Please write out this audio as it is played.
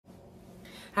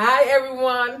Hi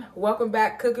everyone, welcome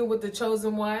back Cooking with the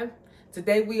Chosen One.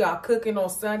 Today we are cooking on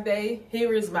Sunday.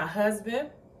 Here is my husband.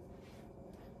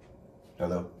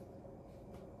 Hello.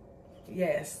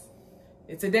 Yes.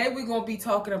 And today we're going to be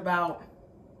talking about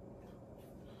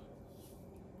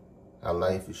how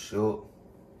life is short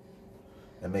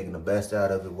and making the best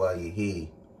out of it while you're here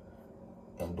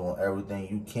and doing everything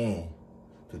you can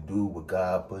to do what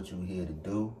God put you here to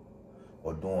do,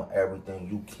 or doing everything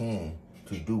you can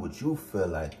to do what you feel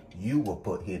like you were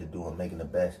put here to do and making the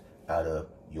best out of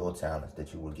your talents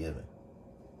that you were given.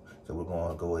 So we're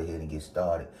going to go ahead and get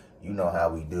started. You know how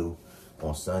we do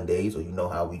on Sundays, or you know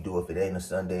how we do if it ain't a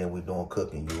Sunday and we're doing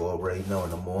cooking. You already know in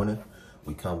the morning,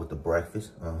 we come with the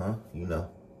breakfast. You know.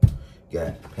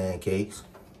 Got pancakes.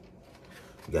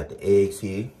 We got the eggs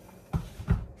here.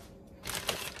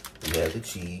 We have the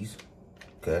cheese.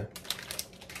 Okay.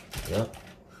 Yep.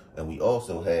 And we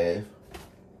also have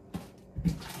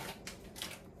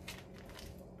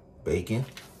bacon.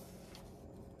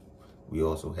 We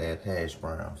also have hash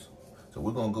browns. So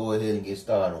we're going to go ahead and get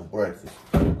started on breakfast.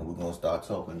 And we're going to start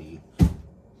talking to you.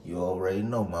 You already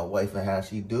know my wife and how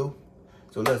she do.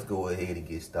 So let's go ahead and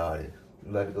get started.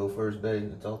 You like to go first, baby,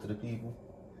 and talk to the people?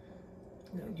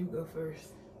 No, you go first.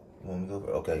 You want me to go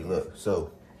first? Okay, look.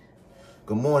 So,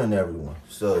 good morning, everyone.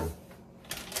 So,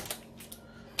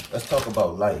 let's talk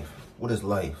about life. What is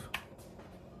life?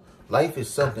 Life is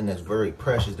something that's very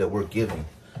precious that we're given.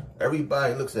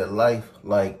 Everybody looks at life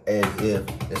like as if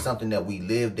it's something that we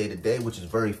live day to day, which is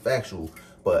very factual.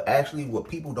 But actually what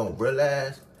people don't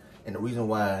realize, and the reason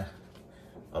why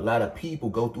a lot of people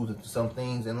go through some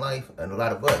things in life, and a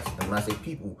lot of us, and when I say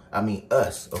people, I mean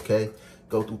us, okay,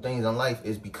 go through things in life,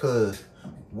 is because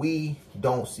we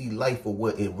don't see life for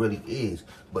what it really is.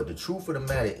 But the truth of the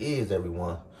matter is,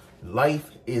 everyone,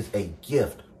 life is a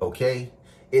gift, okay?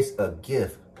 It's a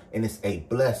gift, and it's a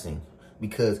blessing,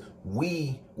 because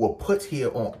we were put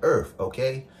here on earth,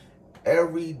 okay?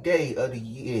 Every day of the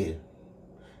year,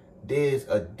 there's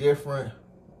a different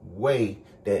way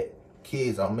that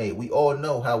kids are made. We all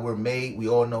know how we're made. We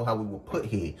all know how we were put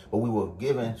here, but we were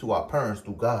given to our parents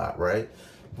through God, right?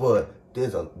 But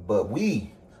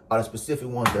we are the specific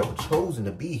ones that were chosen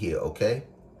to be here, okay?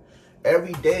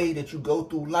 Every day that you go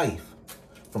through life,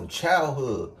 from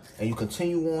childhood, and you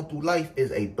continue on through life,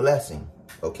 is a blessing,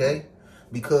 okay?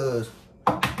 Because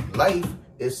life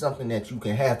is something that you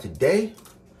can have today,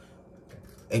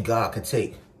 and God can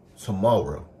take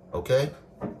tomorrow, okay?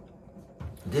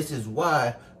 This is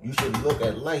why you should look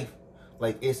at life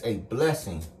like it's a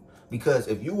blessing. Because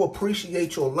if you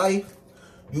appreciate your life,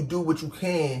 you do what you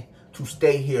can to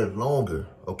stay here longer,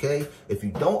 okay? If you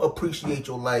don't appreciate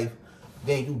your life,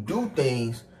 then you do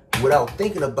things without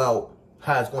thinking about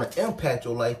how it's going to impact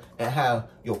your life and how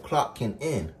your clock can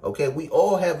end, okay? We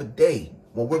all have a day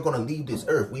when we're going to leave this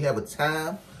earth. We have a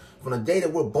time from the day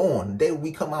that we're born, the day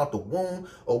we come out the womb,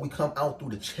 or we come out through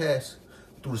the chest,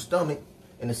 through the stomach,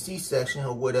 in the C-section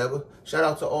or whatever. Shout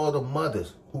out to all the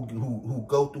mothers who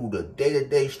go through the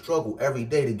day-to-day struggle every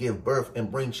day to give birth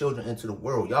and bring children into the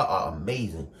world. Y'all are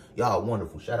amazing. Y'all are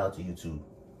wonderful. Shout out to you too.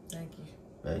 Thank you.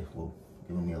 Hey, for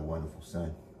giving me a wonderful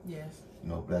son. Yes. You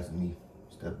know, blessing me,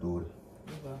 stepdaughter.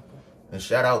 You're welcome. And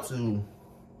shout out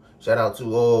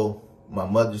to all my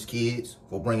mother's kids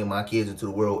for bringing my kids into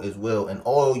the world as well. And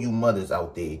all you mothers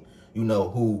out there, you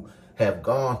know, who have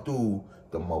gone through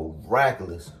the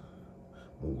miraculous,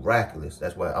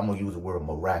 that's why I'm going to use the word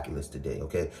miraculous today,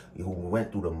 okay? Who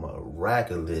went through the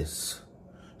miraculous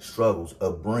struggles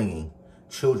of bringing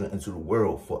children into the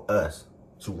world for us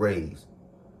to raise,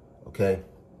 okay?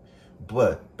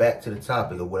 But back to the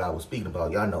topic of what I was speaking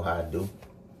about. Y'all know how I do.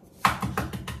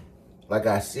 Like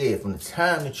I said, from the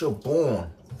time that you're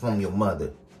born from your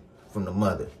mother, from the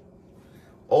mother,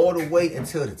 all the way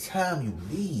until the time you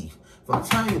leave, from the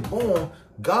time you're born,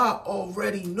 God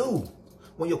already knew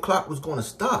when your clock was going to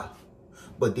stop.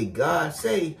 But did God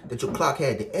say that your clock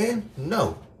had to end?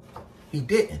 No, he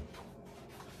didn't.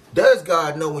 Does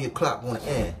God know when your clock going to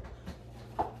end?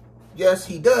 Yes,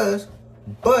 he does.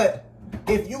 But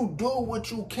if you do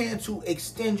what you can to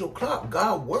extend your clock,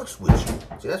 God works with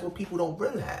you. See, that's what people don't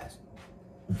realize.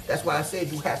 That's why I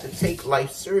said you have to take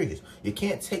life serious. You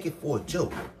can't take it for a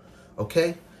joke,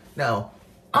 okay? Now,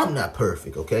 I'm not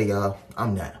perfect, okay, y'all?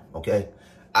 I'm not, okay?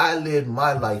 I lived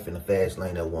my life in the fast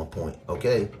lane at one point,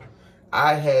 okay?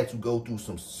 I had to go through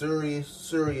some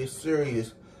serious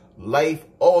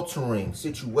life-altering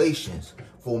situations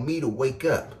for me to wake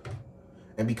up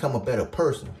and become a better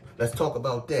person. Let's talk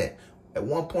about that. At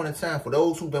one point in time, for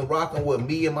those who've been rocking with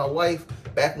me and my wife,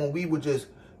 back when we were just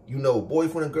you know,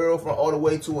 boyfriend and girlfriend, all the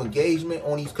way to engagement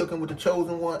on these Cooking with the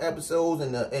Chosen One episodes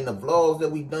and the vlogs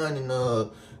that we've done and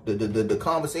the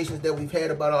conversations that we've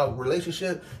had about our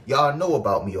relationship. Y'all know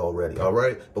about me already, all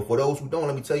right? But for those who don't,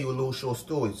 let me tell you a little short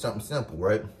story, something simple,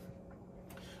 right?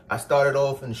 I started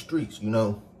off in the streets, you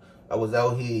know. I was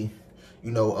out here,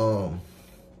 you know,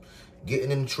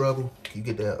 getting in trouble. Can you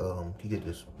get that, can you get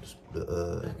this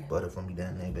butter from me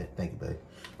down there, babe? Thank you, babe.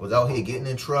 I was out here getting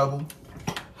in trouble,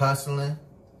 hustling,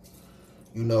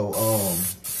 you know,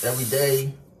 every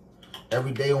day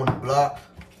on the block,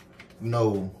 you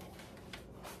know,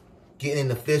 getting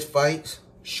into fist fights,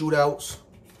 shootouts,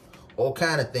 all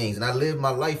kind of things. And I lived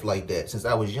my life like that since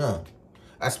I was young.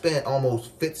 I spent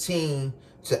almost 15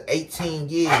 to 18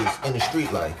 years in the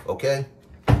street life, okay?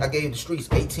 I gave the streets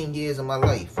 18 years of my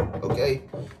life, okay?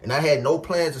 And I had no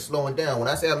plans of slowing down. When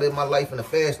I say I lived my life in the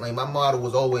fast lane, my motto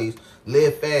was always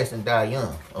live fast and die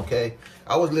young, okay?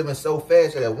 I was living so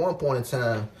fast that at one point in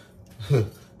time,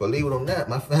 believe it or not,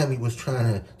 my family was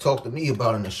trying to talk to me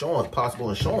about an possible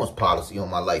insurance policy on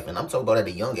my life. And I'm talking about at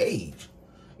a young age.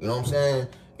 You know what I'm saying?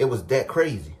 It was that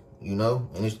crazy, you know?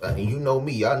 And you know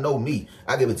me, y'all know me.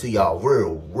 I give it to y'all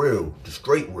real,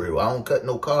 straight real. I don't cut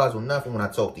no cards or nothing when I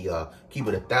talk to y'all. Keep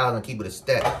it 1,000, keep it a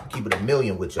stack, keep it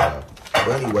 1,000,000 with y'all.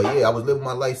 But anyway, yeah, I was living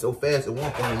my life so fast at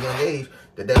one point at a young age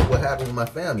that's what happened with my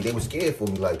family. They were scared for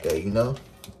me like that, you know?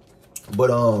 But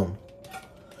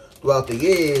throughout the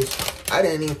years, I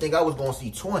didn't even think I was going to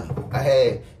see 20. I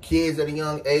had kids at a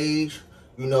young age.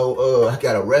 You know, I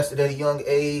got arrested at a young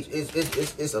age.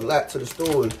 It's a lot to the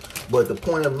story. But the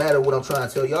point of the matter, what I'm trying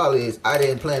to tell y'all is I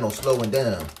didn't plan on slowing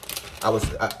down.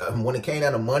 When it came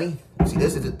down to money, see,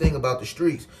 this is the thing about the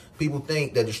streets. People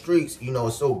think that the streets, you know,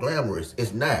 is so glamorous.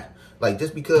 It's not. Like,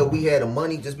 just because we had the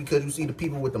money, just because you see the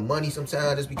people with the money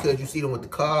sometimes, just because you see them with the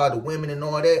car, the women and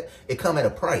all that, it come at a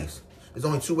price. There's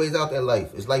only two ways out there in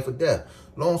life. It's life or death.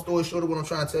 Long story short, what I'm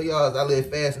trying to tell y'all is I lived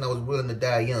fast and I was willing to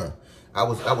die young. I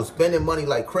was spending money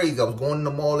like crazy. I was going in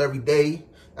the mall every day.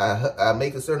 I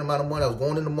make a certain amount of money. I was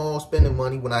going in the mall, spending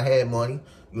money when I had money,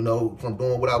 you know, from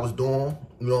doing what I was doing.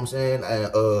 You know what I'm saying?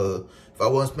 If I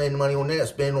wasn't spending money on that,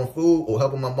 spending on food or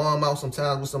helping my mom out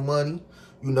sometimes with some money,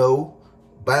 you know,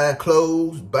 buying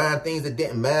clothes, buying things that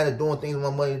didn't matter, doing things with my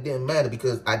money that didn't matter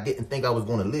because I didn't think I was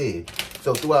going to live.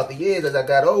 So throughout the years, as I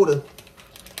got older,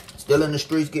 still in the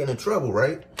streets, getting in trouble,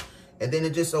 right? And then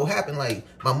it just so happened, like,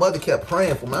 my mother kept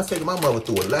praying for me. I was taking my mother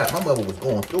through a lot. My mother was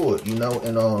going through it, you know,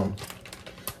 and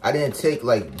I didn't take,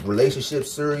 like,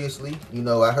 relationships seriously. You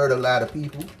know, I hurt a lot of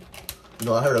people. You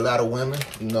know, I hurt a lot of women.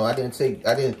 You know, I didn't think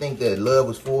that love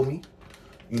was for me,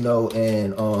 you know,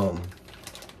 and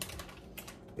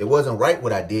it wasn't right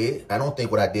what I did. I don't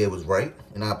think what I did was right.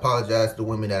 And I apologize to the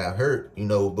women that I hurt, you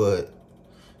know, but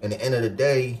at the end of the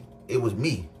day, it was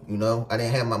me, you know. I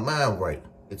didn't have my mind right.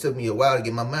 It took me a while to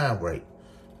get my mind right,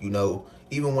 you know.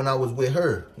 Even when I was with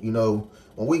her, you know,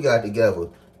 when we got together,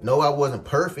 no, I wasn't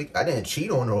perfect. I didn't cheat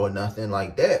on her or nothing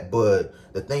like that. But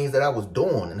the things that I was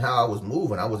doing and how I was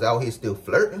moving, I was out here still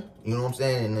flirting, you know what I'm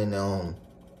saying? And then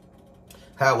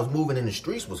how I was moving in the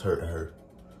streets was hurting her.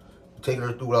 Taking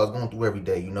her through what I was going through every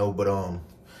day, you know. But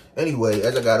anyway,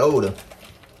 as I got older,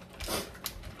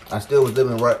 I still was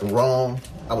living right and wrong.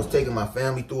 I was taking my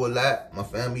family through a lot. My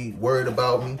family worried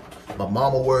about me. My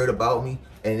mama worried about me.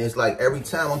 And it's like every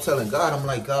time I'm telling God, I'm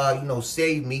like, God, you know,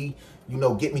 save me. You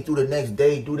know, get me through the next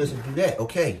day. Do this and do that.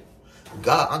 Okay.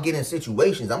 God, I'm getting in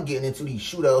situations. I'm getting into these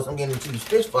shootouts. I'm getting into these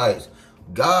fist fights.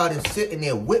 God is sitting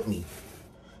there with me,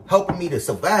 helping me to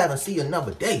survive and see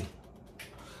another day.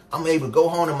 I'm able to go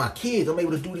home to my kids. I'm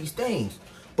able to do these things.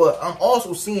 But I'm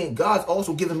also seeing God's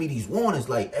also giving me these warnings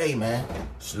like, hey, man,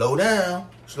 slow down,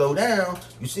 slow down.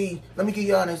 You see, let me give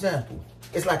y'all an example.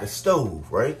 It's like a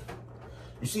stove, right?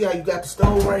 You see how you got the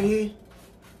stove right here?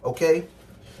 Okay?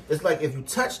 It's like if you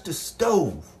touch the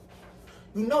stove,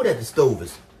 you know that the stove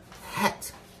is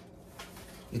hot.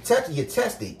 You touch it, you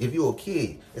test it. If you're a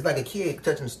kid, it's like a kid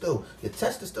touching the stove. You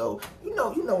touch the stove. You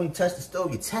know when you touch the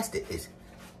stove, you test it.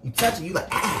 You touch it, you like,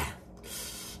 ah,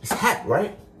 it's hot,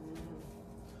 right?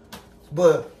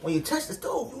 But when you touch the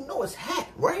stove, you know it's hot,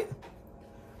 right?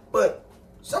 But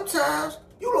sometimes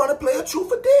you want to play a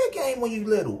truth or dare game when you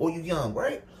little or you young,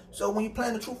 right? So when you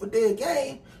playing the truth or dare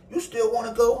game, you still want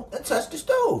to go and touch the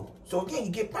stove. So again,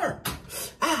 you get burnt.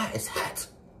 Ah, it's hot.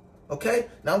 Okay?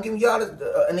 Now I'm giving y'all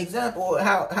an example of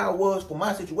how it was for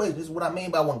my situation. This is what I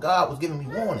mean by when God was giving me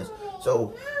warnings.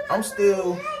 So I'm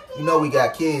still, you know, we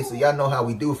got kids, so y'all know how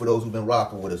we do for those who've been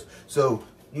rocking with us. So,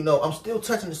 you know, I'm still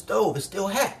touching the stove. It's still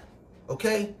hot.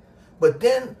 Okay? But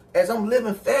then, as I'm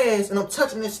living fast and I'm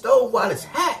touching this stove while it's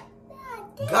hot,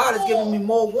 God is giving me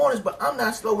more warnings, but I'm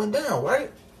not slowing down,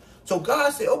 right? So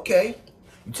God said, okay,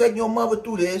 you take your mother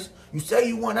through this. You say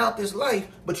you want out this life,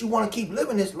 but you want to keep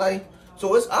living this life.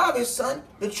 So it's obvious, son,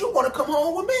 that you want to come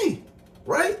home with me,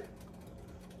 right?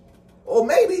 Or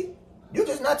maybe you're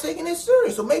just not taking it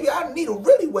serious. So maybe I need to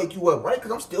really wake you up, right?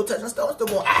 Because I'm still touching stuff. I'm still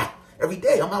going, every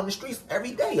day. I'm out in the streets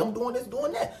every day. I'm doing this,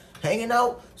 doing that. Hanging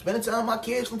out, spending time with my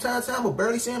kids from time to time, but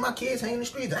barely seeing my kids hanging in the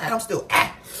streets. I'm still,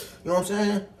 you know what I'm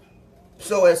saying?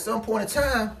 So at some point in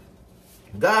time,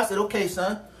 God said, okay,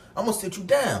 son, I'm going to sit you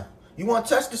down. You want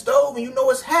to touch the stove and you know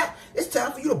it's hot? It's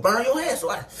time for you to burn your hand. So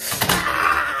I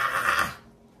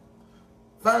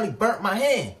finally burnt my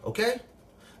hand, okay?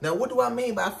 Now, what do I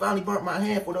mean by I finally burnt my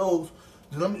hand for those?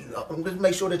 Let me just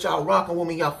make sure that y'all rocking with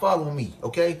me, y'all following me,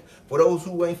 okay? For those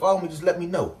who ain't following me, just let me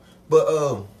know.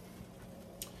 But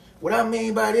what I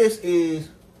mean by this is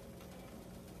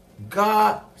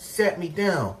God sat me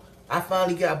down. I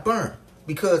finally got burnt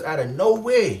because out of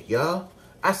nowhere, y'all,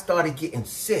 I started getting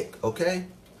sick, okay?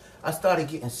 I started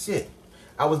getting sick.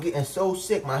 I was getting so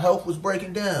sick, my health was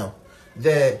breaking down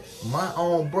that my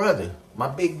own brother, my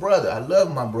big brother, I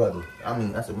love my brother. I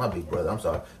mean, I said my big brother, I'm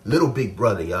sorry. Little big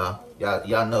brother, y'all.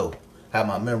 Y'all know how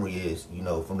my memory is, you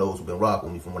know, from those who've been rocking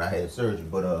with me from when I had surgery.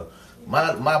 But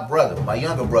my brother, my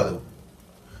younger brother,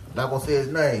 not gonna say his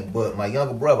name, but my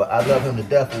younger brother, I love him to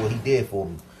death for what he did for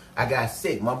me. I got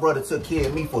sick. My brother took care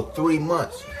of me for 3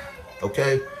 months,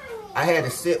 okay? I had to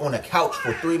sit on the couch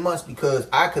for 3 months because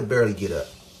I could barely get up.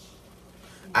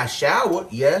 I showered,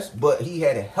 yes, but he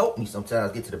had to help me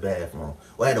sometimes get to the bathroom.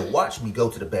 Or had to watch me go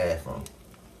to the bathroom.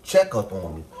 Check up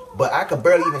on me. But I could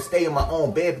barely even stay in my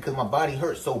own bed because my body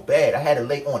hurt so bad. I had to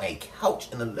lay on a couch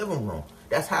in the living room.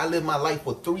 That's how I lived my life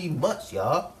for 3 months,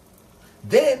 y'all.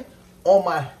 Then, on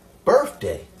my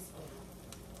birthday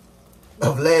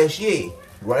of last year,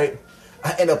 right,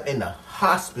 I end up in the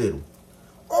hospital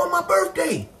on my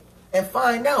birthday and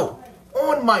find out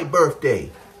on my birthday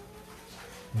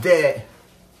that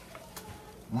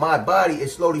my body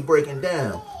is slowly breaking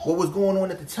down. What was going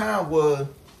on at the time was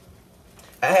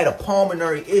I had a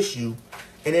pulmonary issue,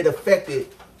 and it affected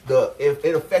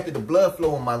the blood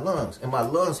flow in my lungs, and my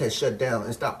lungs had shut down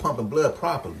and stopped pumping blood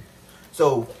properly.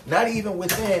 So not even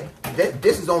within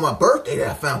this is on my birthday that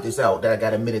I found this out, that I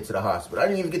got admitted to the hospital. I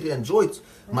didn't even get to enjoy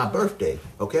my birthday,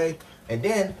 okay? And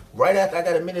then right after I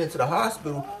got admitted into the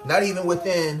hospital, not even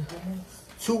within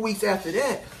 2 weeks after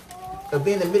that of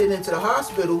being admitted into the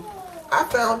hospital, I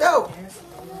found out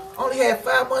I only had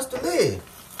 5 months to live.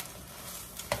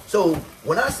 So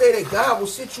when I say that God will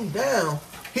sit you down,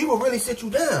 he will really sit you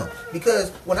down. Because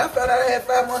when I found out I had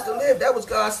 5 months to live, that was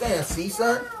God saying, see,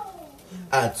 son,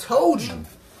 I told you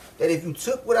that if you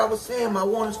took what I was saying, my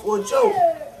warnings for a joke,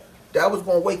 that was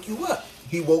going to wake you up.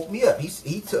 He woke me up. He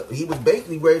was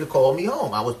basically ready to call me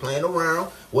home. I was playing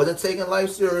around, wasn't taking life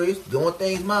serious, doing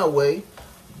things my way,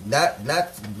 not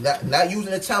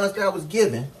using the talents that I was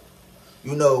given,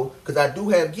 you know, because I do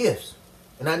have gifts,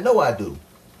 and I know I do.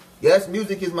 Yes,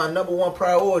 music is my #1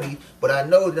 priority, but I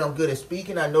know that I'm good at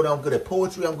speaking. I know that I'm good at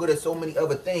poetry. I'm good at so many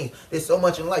other things. There's so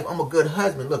much in life. I'm a good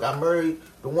husband. Look, I married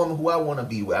the woman who I want to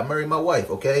be with. I married my wife,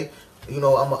 okay? You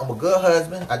know, I'm a good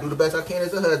husband. I do the best I can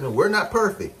as a husband. We're not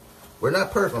perfect. We're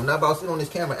not perfect. I'm not about to sit on this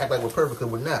camera and act like we're perfect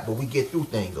because we're not, but we get through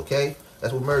things, okay?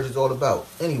 That's what marriage is all about.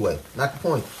 Anyway, not the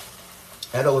point.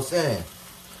 As I was saying,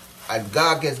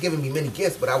 God has given me many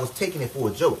gifts, but I was taking it for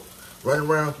a joke. Running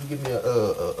around, can you give me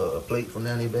a plate from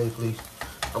down there, baby, please?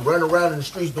 I'm running around in the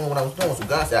streets doing what I was doing. So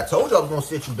God said, I told you I was going to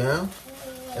sit you down.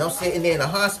 And I'm sitting there in the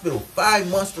hospital, 5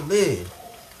 months to live.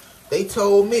 They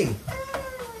told me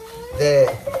that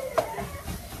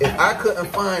if I couldn't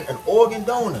find an organ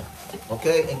donor,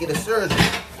 okay, and get a surgery,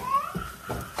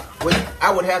 which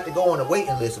I would have to go on a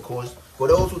waiting list, of course. For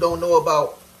those who don't know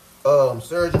about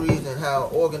surgeries and how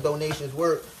organ donations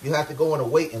work, you have to go on a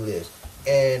waiting list.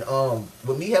 And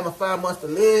with me having 5 months to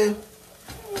live,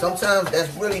 sometimes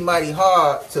that's really mighty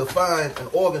hard to find an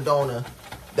organ donor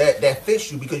that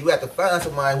fits you, because you have to find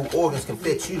somebody whose organs can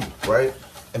fit you, right?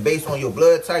 And based on your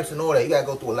blood types and all that, you gotta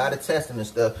go through a lot of testing and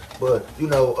stuff. But you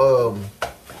know,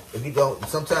 if you don't,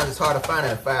 sometimes it's hard to find it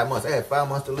in 5 months. I had 5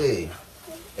 months to live,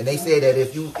 and they said that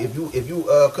if you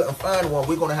couldn't find one,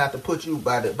 we're gonna have to put you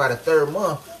by the 3rd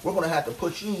month. We're gonna have to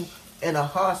put you in a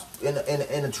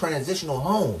in a transitional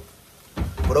home.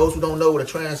 For those who don't know what a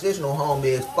transitional home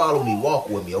is, follow me, walk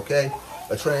with me, okay?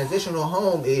 A transitional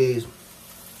home is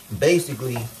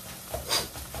basically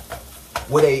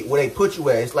where they put you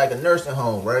at. It's like a nursing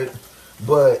home, right?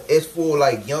 But it's for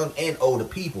like young and older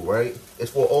people, right?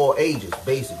 It's for all ages,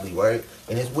 basically, right?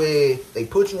 And it's where they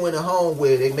put you in a home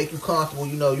where they make you comfortable.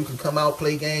 You know, you can come out,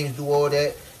 play games, do all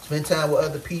that. It's spend time with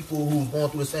other people who's going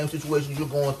through the same situation you're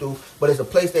going through. But it's a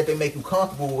place that they make you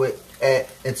comfortable with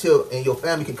and your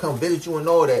family can come visit you and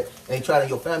all that. And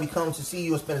your family comes to see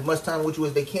you and spend as much time with you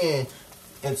as they can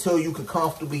until you can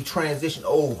comfortably transition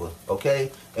over,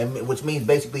 okay? And which means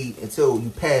basically until you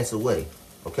pass away,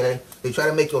 okay? They try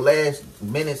to make your last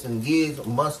minutes and years,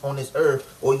 months on this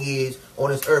earth, or years on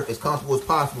this earth as comfortable as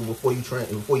possible before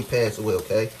you pass away,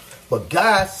 okay? But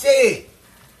God said,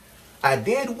 I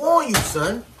did warn you,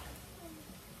 son,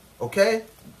 okay?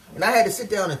 And I had to sit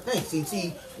down and think. See,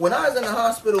 when I was in the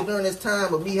hospital during this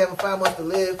time of me having 5 months to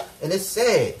live, and it's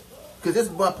sad, because this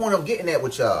is my point I'm getting at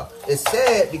with y'all. It's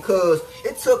sad because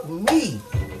it took me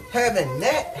having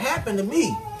that happen to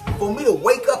me for me to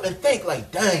wake up and think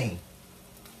like, dang,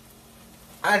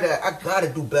 I got to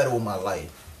do better with my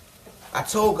life. I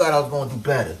told God I was going to do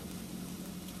better.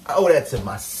 I owe that to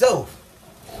myself.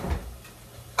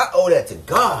 I owe that to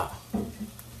God.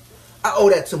 I owe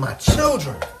that to my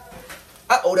children.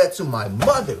 I owe that to my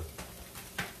mother.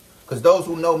 Because those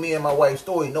who know me and my wife's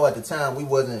story know at the time we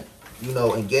wasn't,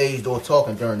 engaged or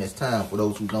talking during this time, for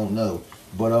those who don't know.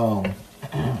 But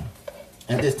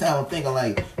at this time I'm thinking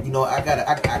like,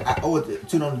 I owe it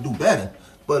to them to do better.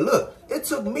 But look, it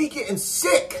took me getting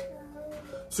sick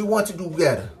to want to do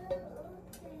better.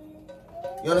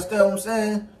 You understand what I'm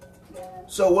saying?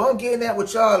 So what I'm getting at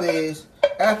with y'all is,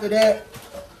 after that,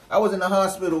 I was in the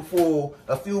hospital for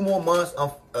a few more months.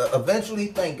 Eventually,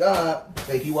 thank God.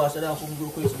 Hey, can you watch that out for me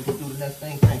real quick so we can do the next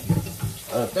thing? Thank you.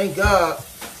 Thank God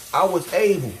I was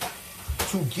able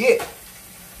to get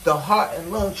the heart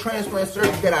and lung transplant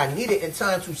surgery that I needed in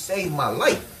time to save my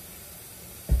life.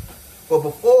 But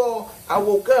before I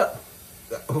woke up,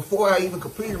 before I even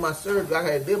completed my surgery, I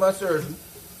had did my surgery,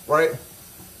 right?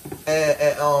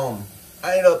 And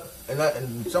I ended up,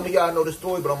 and some of y'all know the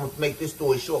story, but I'm going to make this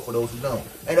story short for those who don't.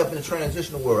 I ended up in the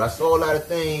transitional world. I saw a lot of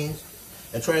things.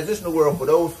 And transitional world, for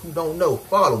those who don't know,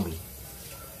 follow me.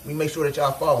 Let me make sure that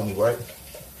y'all follow me, right?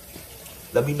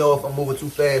 Let me know if I'm moving too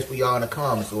fast for y'all in the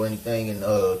comments or anything, and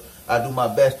I do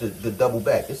my best to double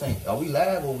back. This ain't, are we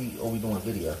live or are we doing a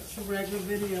video? It's a regular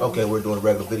video. Okay, we're doing a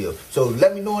regular video. So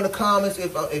let me know in the comments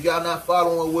if y'all not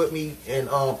following with me, and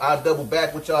I'll double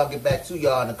back with y'all, get back to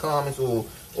y'all in the comments, or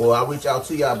I'll reach out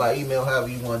to y'all by email, however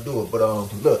you want to do it. But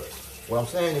look, what I'm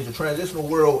saying is the transitional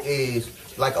world is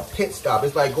like a pit stop.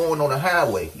 It's like going on a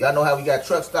highway. Y'all know how we got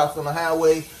truck stops on the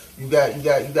highway? You got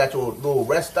your little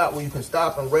rest stop where you can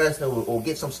stop and rest or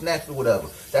get some snacks or whatever.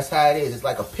 That's how it is. It's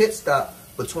like a pit stop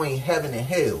between heaven and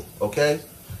hell, okay?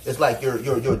 It's like you're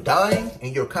dying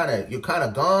and you're kind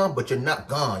of gone, but you're not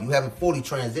gone. You haven't fully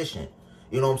transitioned.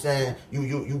 You know what I'm saying?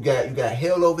 You got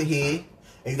hell over here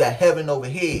and you got heaven over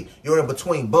here. You're in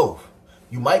between both.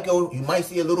 You might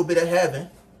see a little bit of heaven.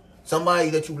 Somebody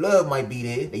that you love might be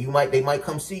there. They might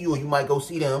come see you, or you might go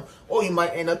see them, or you might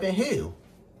end up in hell.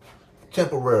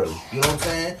 Temporarily. You know what I'm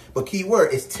saying? But key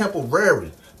word is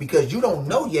temporary, because you don't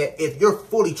know yet if you're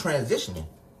fully transitioning.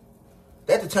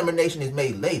 That determination is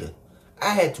made later. I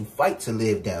had to fight to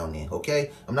live down there,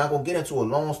 okay? I'm not going to get into a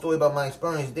long story about my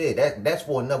experience there. That's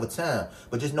for another time.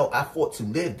 But just know I fought to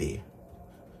live there.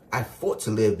 I fought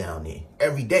to live down there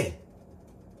every day.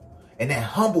 And that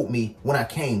humbled me when I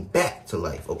came back to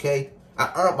life, okay?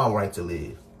 I earned my right to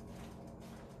live.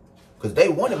 Because they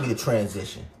wanted me to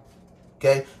transition,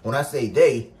 okay? When I say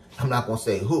they, I'm not going to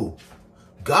say who.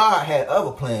 God had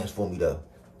other plans for me, though,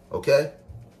 okay?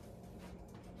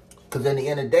 Because at the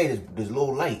end of the day, this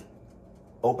little light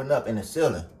opened up in the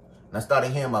ceiling. And I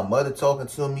started hearing my mother talking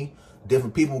to me,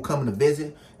 different people coming to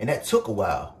visit, and that took a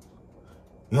while.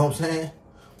 You know what I'm saying?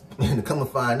 And to come and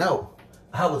find out,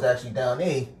 I was actually down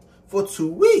there for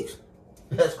 2 weeks.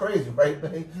 That's crazy, right,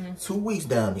 babe? 2 weeks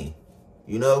down there,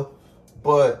 you know?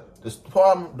 But the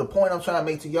point I'm trying to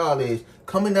make to y'all is,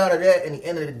 coming out of that at the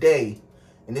end of the day,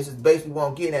 and this is basically what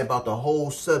I'm getting at about the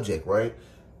whole subject, right?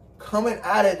 Coming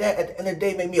out of that at the end of the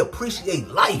day made me appreciate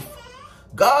life.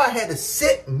 God had to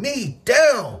sit me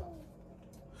down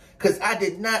because I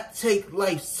did not take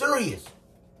life serious.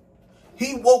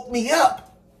 He woke me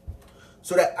up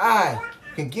so that I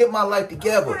can get my life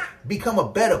together, become a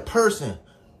better person,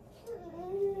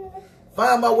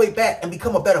 find my way back and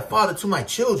become a better father to my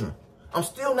children. I'm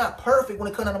still not perfect when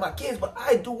it comes down to my kids, but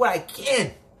I do what I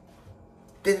can.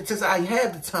 Since I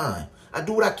have the time, I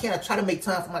do what I can. I try to make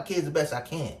time for my kids the best I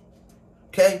can.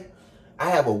 Okay? I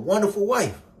have a wonderful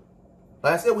wife.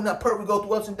 Like I said, we're not perfect, we go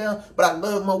through ups and downs, but I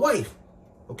love my wife.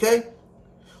 Okay?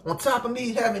 On top of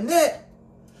me having that,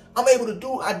 I'm able to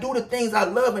do the things I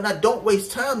love, and I don't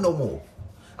waste time no more.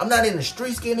 I'm not in the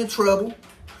streets getting in trouble.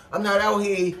 I'm not out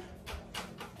here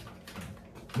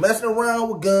messing around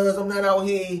with guns. I'm not out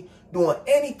here doing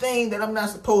anything that I'm not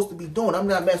supposed to be doing. I'm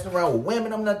not messing around with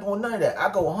women. I'm not doing none of that.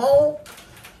 I go home.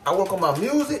 I work on my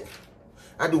music.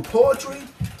 I do poetry.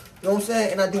 You know what I'm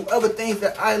saying? And I do other things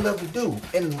that I love to do.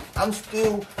 And I'm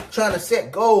still trying to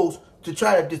set goals to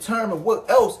try to determine what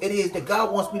else it is that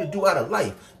God wants me to do out of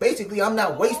life. Basically, I'm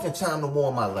not wasting time no more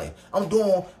in my life. I'm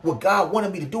doing what God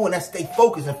wanted me to do, and that's stay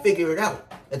focused and figure it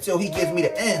out until he gives me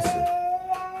the answer.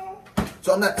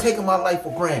 So I'm not taking my life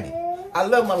for granted. I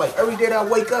love my life. Every day that I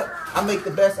wake up, I make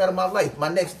the best out of my life. My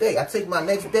next day, I take my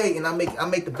next day and I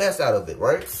make the best out of it,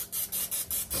 right?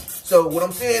 So what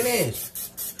I'm saying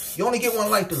is, you only get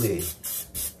one life to live.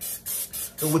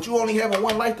 So what you only have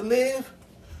one life to live,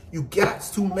 you got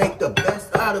to make the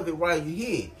best out of it while you're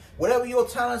here. Whatever your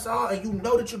talents are and you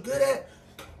know that you're good at,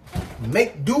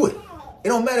 do it. It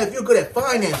don't matter if you're good at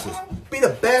finances. Be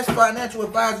the best financial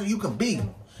advisor you can be.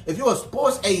 If you're a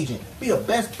sports agent, be the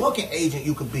best booking agent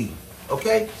you can be.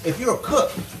 Okay? If you're a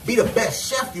cook, be the best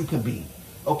chef you can be.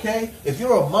 Okay? If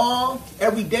you're a mom,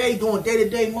 every day doing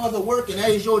day-to-day mother work, and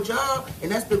that is your job,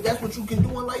 and that's what you can do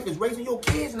in life is raising your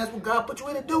kids, and that's what God put you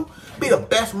in to do, be the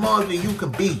best mother you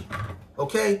can be.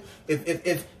 Okay?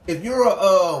 If you're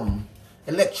a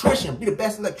electrician, be the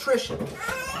best electrician.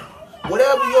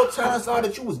 Whatever your talents are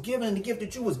that you was given, the gift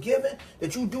that you was given,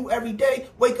 that you do every day,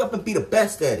 wake up and be the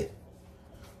best at it.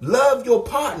 Love your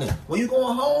partner. When you're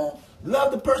going home,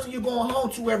 love the person you're going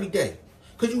home to every day.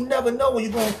 Because you never know when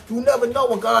you never know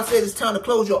when God says it's time to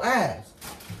close your eyes.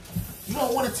 You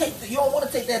don't want to take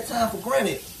that time for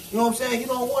granted. You know what I'm saying? You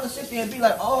don't want to sit there and be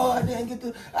like, oh, I didn't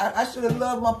get I should have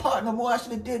loved my partner more. I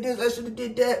should have did this. I should have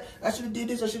did that. I should have did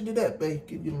this. I should have did that. Babe,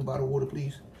 give me a bottle of water,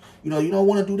 please. You know, you don't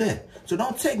want to do that. So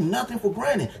don't take nothing for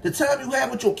granted. The time you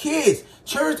have with your kids,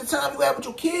 cherish the time you have with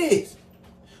your kids.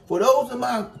 For those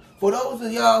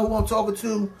of y'all who I'm talking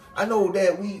to, I know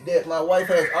that my wife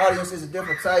has audiences of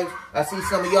different types. I see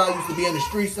some of y'all used to be in the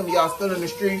streets. Some of y'all still in the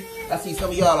streets. I see some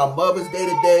of y'all are mothers day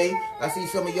to day. I see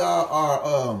some of y'all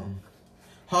are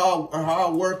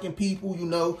hard working people, you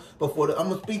know. But I'm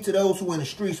gonna speak to those who are in the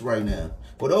streets right now.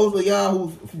 For those of y'all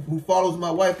who follows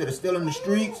my wife that are still in the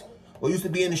streets or used to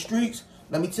be in the streets,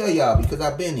 let me tell y'all, because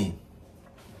I've been in.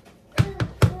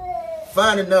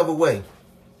 Find another way.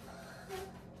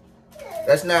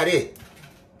 That's not it.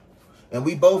 And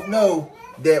we both know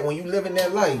that when you live in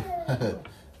that life,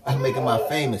 I'm making my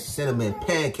famous cinnamon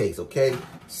pancakes, okay?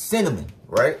 Cinnamon,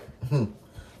 right?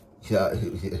 Y'all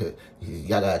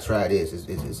gotta try this.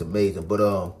 It's amazing. But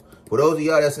for those of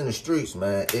y'all that's in the streets,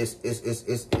 man, it's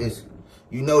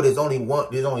you know there's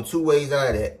only two ways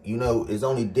out of that. You know, it's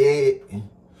only dead.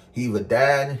 He either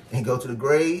died and go to the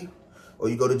grave, or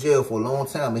you go to jail for a long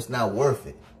time. It's not worth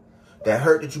it. That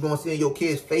hurt that you're going to see in your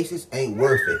kids' faces ain't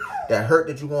worth it. That hurt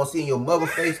that you're going to see in your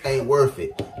mother's face ain't worth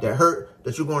it. That hurt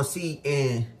that you're going to see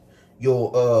in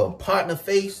your partner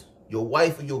face, your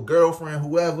wife or your girlfriend,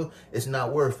 whoever, it's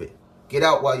not worth it. Get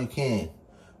out while you can.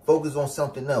 Focus on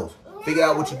something else. Figure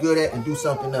out what you're good at and do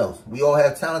something else. We all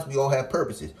have talents. We all have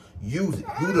purposes. Use it.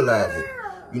 Utilize it.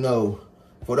 You know,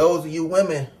 for those of you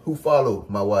women who follow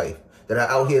my wife, that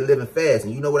are out here living fast.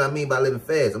 And you know what I mean by living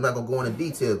fast. I'm not going to go into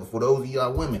details. But for those of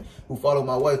y'all women who follow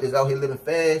my wife that's out here living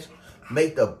fast,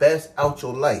 make the best out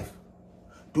your life.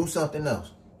 Do something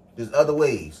else. There's other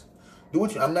ways. Do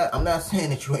what I'm not saying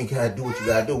that you ain't got to do what you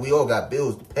got to do. We all got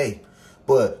bills to pay.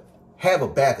 But have a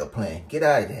backup plan. Get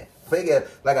out of that. Figure,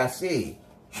 like I said,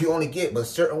 you only get but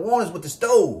certain warnings with the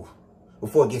stove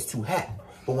before it gets too hot.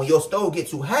 But when your stove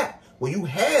gets too hot, well, you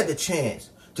had the chance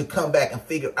to come back and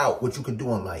figure out what you can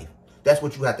do in life. That's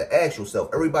what you have to ask yourself.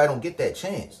 Everybody don't get that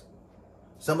chance.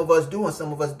 Some of us do and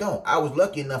some of us don't. I was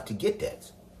lucky enough to get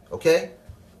that. Okay?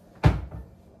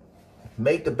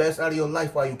 Make the best out of your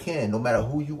life while you can, no matter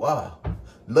who you are.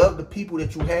 Love the people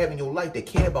that you have in your life that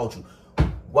care about you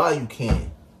while you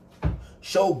can.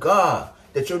 Show God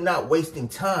that you're not wasting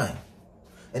time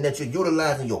and that you're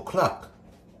utilizing your clock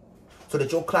so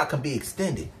that your clock can be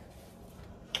extended.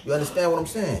 You understand what I'm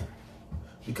saying?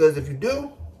 Because if you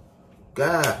do,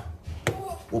 God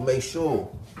will make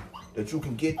sure that you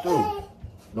can get through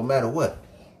no matter what.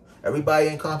 Everybody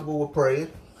ain't comfortable with praying,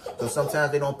 so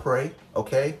sometimes they don't pray,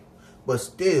 okay? But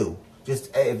still, just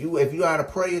if you are a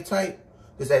prayer type,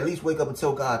 just at least wake up and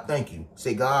tell God thank you.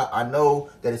 Say, God, I know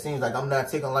that it seems like I'm not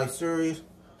taking life serious,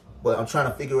 but I'm trying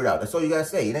to figure it out. That's all you gotta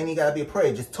say. It ain't even gotta be a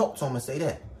prayer. Just talk to him and say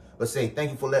that. But say,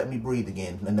 thank you for letting me breathe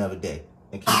again another day,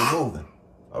 and keep it moving.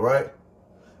 All right?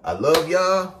 I love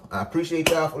y'all. I appreciate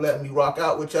y'all for letting me rock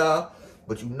out with y'all.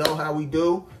 But you know how we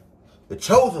do. The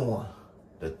chosen one.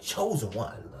 The chosen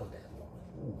one. I love that woman.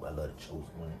 Ooh, I love the chosen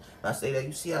one. When I say that,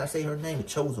 you see how I say her name? The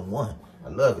chosen one. I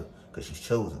love it because she's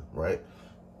chosen, right?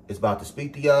 It's about to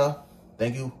speak to y'all.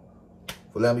 Thank you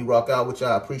for letting me rock out with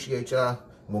y'all. I appreciate y'all.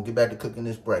 I'm going to get back to cooking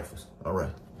this breakfast. All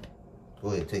right. Go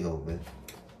ahead. Take over, man.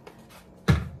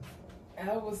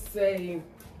 I would say,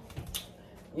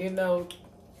 you know,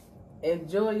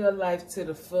 enjoy your life to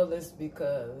the fullest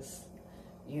because,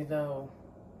 you know,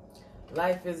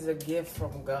 life is a gift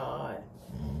from God.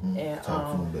 Mm-hmm. And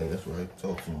talk to him, babe. That's right.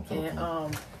 Talk to him.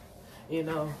 And you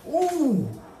know. Ooh.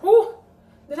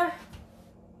 Did I?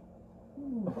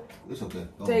 It's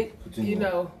okay. You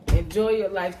know, enjoy your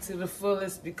life to the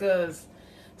fullest because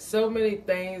so many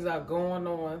things are going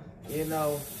on. You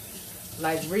know,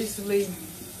 like recently,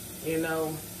 you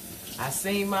know, I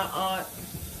seen my aunt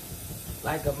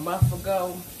like a month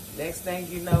ago. Next thing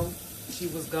you know, she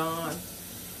was gone.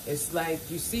 It's like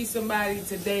you see somebody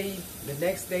today, the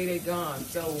next day they gone.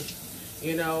 So,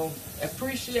 you know,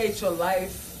 appreciate your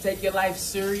life. Take your life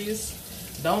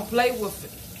serious. Don't play with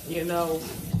it. You know,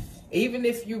 even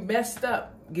if you messed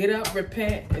up, get up,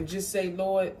 repent, and just say,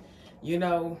 Lord, you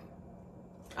know,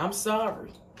 I'm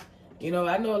sorry. You know,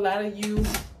 I know a lot of you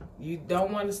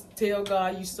don't want to tell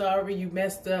God you sorry, you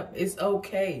messed up. It's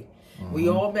okay. Mm-hmm. We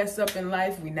all mess up in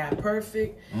life. We're not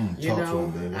perfect. You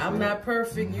know, I'm not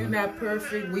perfect. You're not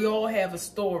perfect. We all have a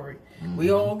story.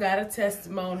 We all got a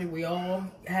testimony. We all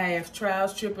have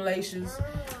trials, tribulations.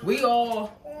 We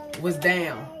all was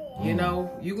down. You know,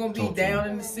 you're going to be down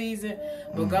in the season,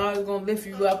 but God is going to lift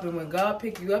you up. And when God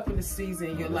pick you up in the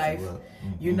season in your life,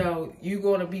 you know, you're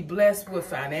going to be blessed with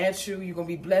financial. You're going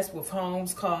to be blessed with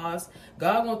homes, cars.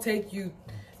 God going to take you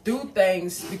through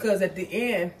things because at the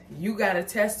end, you got a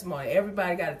testimony.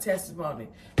 Everybody got a testimony.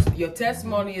 So your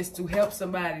testimony is to help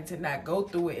somebody to not go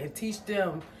through it and teach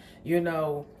them, you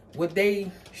know, what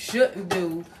they shouldn't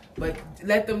do, but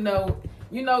let them know,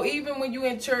 you know, even when you're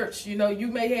in church, you know, you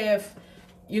may have,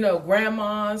 you know,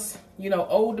 grandmas, you know,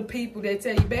 older people that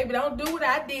tell you, baby, don't do what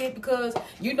I did because,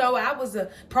 you know, I was a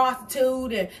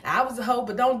prostitute and I was a hoe,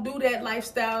 but don't do that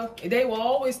lifestyle. And they will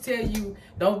always tell you,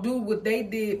 don't do what they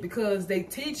did because they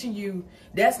teaching you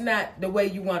that's not the way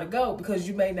you want to go because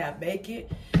you may not make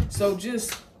it. So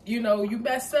just, you know, you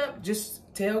mess up,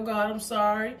 just tell God I'm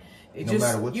sorry. No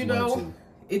matter what you want to.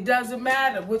 It doesn't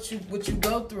matter what you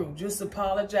go through. Just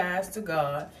apologize to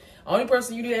God. Only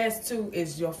person you need to ask to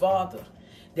is your Father.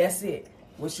 That's it,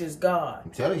 which is God.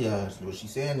 I'm telling y'all, what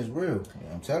she's saying is real.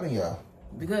 I'm telling y'all.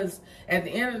 Because at the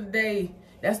end of the day,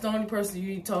 that's the only person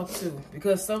you need to talk to.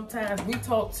 Because sometimes we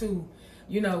talk to,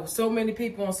 you know, so many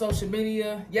people on social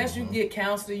media. Yes, you get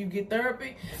counseling, you get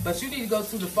therapy, but you need to go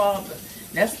to the Father.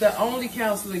 That's the only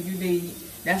counselor you need.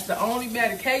 That's the only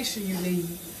medication you need.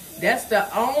 That's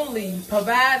the only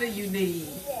provider you need.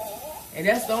 And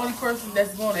that's the only person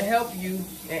that's going to help you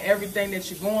in everything that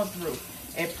you're going through.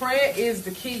 And prayer is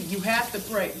the key. You have to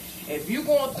pray. If you're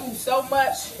going through so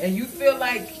much and you feel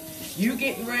like you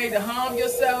getting ready to harm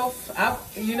yourself,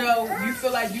 you know, you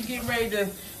feel like you getting ready to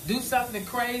do something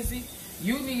crazy,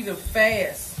 you need to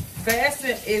fast.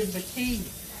 Fasting is the key.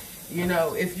 You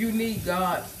know, if you need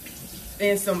God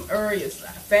in some areas,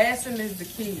 fasting is the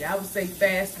key. I would say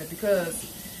fasting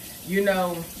because, you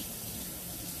know,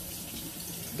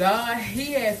 God,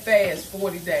 he had fast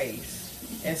 40 days.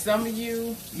 And some of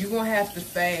you, you're going to have to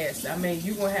fast. I mean,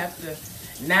 you're going to have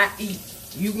to not eat.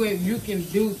 You can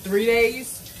do 3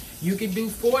 days. You can do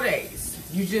 4 days.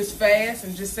 You just fast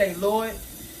and just say, Lord,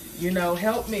 you know,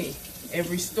 help me and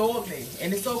restore me.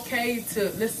 And it's okay to,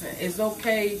 listen, it's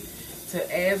okay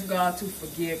to ask God to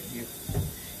forgive you.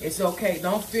 It's okay.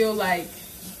 Don't feel like,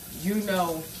 you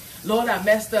know, Lord, I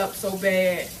messed up so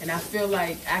bad and I feel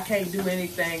like I can't do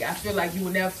anything. I feel like you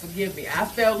will never forgive me. I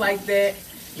felt like that.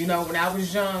 You know, when I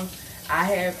was young,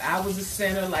 I was a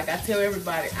sinner. Like I tell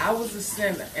everybody, I was a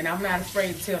sinner. And I'm not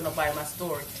afraid to tell nobody my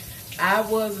story. I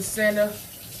was a sinner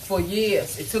for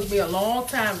years. It took me a long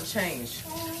time to change.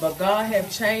 But God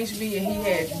has changed me and he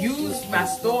has used my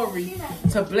story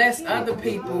to bless other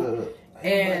people.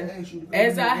 And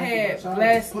as I have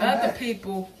blessed other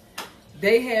people,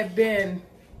 they have been,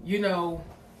 you know,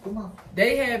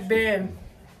 they have been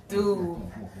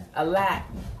through a lot.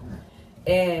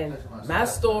 And my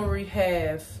story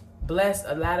have blessed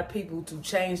a lot of people to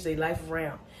change their life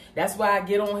around. That's why I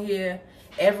get on here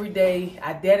every day.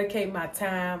 I dedicate my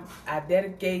time. I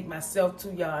dedicate myself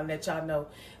to y'all and let y'all know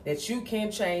that you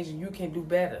can change and you can do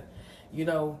better. You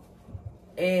know,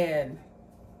 and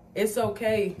it's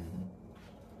okay.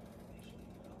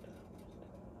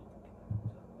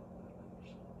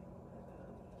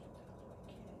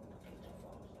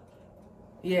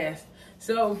 Yes.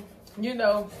 So, you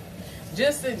know,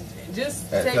 just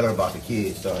tell her about the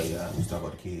kids. Sorry, yeah, let's talk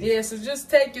about the kids. Yeah, so just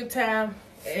take your time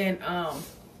and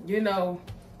you know,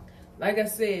 like I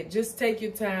said, just take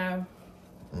your time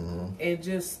and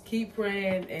just keep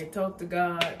praying and talk to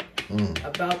God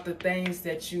about the things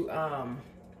that you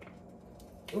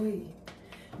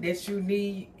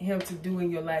need Him to do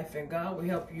in your life, and God will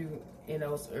help you in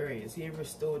those areas. He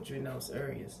restored you in those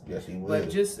areas. Yes, He will. But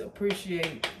just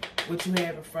appreciate what you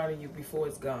have in front of you before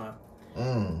it's gone.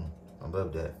 I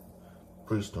love that.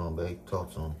 Preach to him, babe.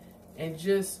 Talk to him. And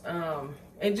just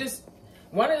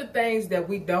one of the things that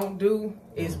we don't do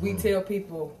is we tell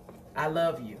people, I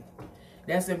love you.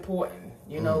 That's important.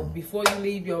 You know, before you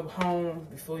leave your home,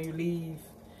 before you leave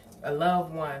a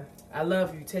loved one, I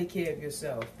love you. Take care of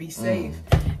yourself. Be safe.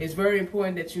 It's very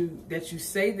important that you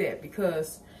say that,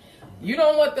 because you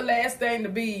don't want the last thing to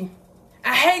be,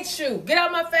 I hate you. Get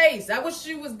out my face. I wish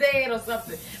you was dead or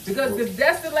something. Because if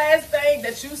that's the last thing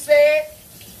that you said,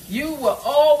 you will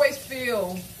always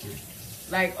feel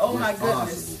like, oh my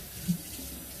goodness.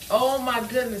 Oh my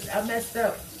goodness, I messed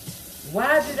up.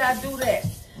 Why did I do that?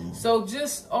 So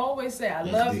just always say, I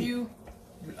love you.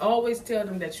 Always tell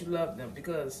them that you love them,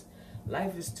 because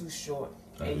life is too short.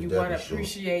 And you want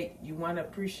to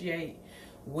appreciate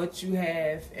what you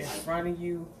have in front of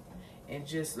you. And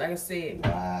just like I said,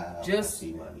 just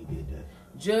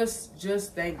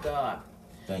thank God.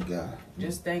 Thank God.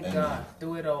 Just thank God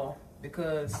through it all,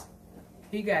 because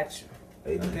He got you.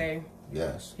 Amen. Okay?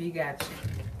 Yes. He got you.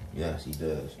 Yes, He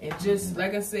does. And just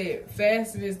like I said,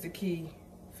 fasting is the key.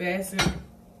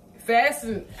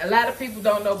 Fasting, a lot of people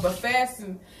don't know, but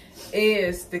fasting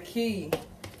is the key.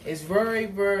 It's very,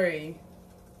 very,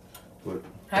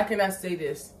 how can I say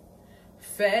this?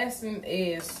 Fasting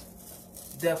is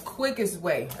the quickest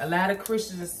way. A lot of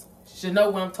Christians should know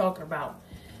what I'm talking about.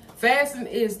 Fasting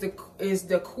is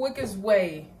the quickest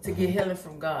way to get healing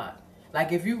from God.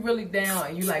 Like if you really down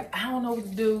and you like, I don't know what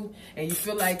to do, and you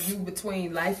feel like you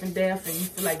between life and death, and you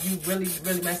feel like you really,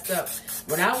 really messed up.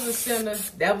 When I was a sinner,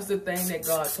 that was the thing that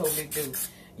God told me to do.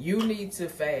 You need to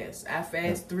fast. I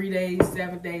fast 3 days,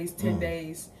 7 days, 10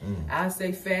 days. I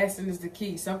say fasting is the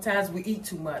key. Sometimes we eat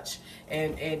too much,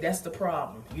 and that's the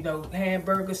problem. You know,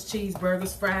 hamburgers,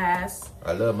 cheeseburgers, fries.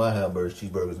 I love my hamburgers,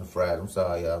 cheeseburgers, and fries. I'm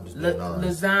sorry, y'all. I'm just being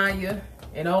honest. Lasagna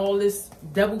and all this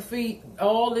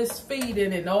all this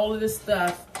feeding and all of this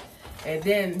stuff, and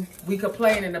then we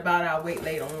complaining about our weight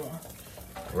later on.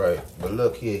 Right, but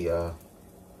look here, y'all.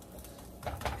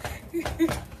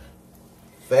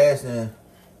 Fasting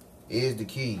is the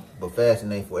key, but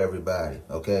fasting ain't for everybody,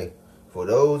 okay? For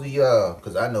those of y'all,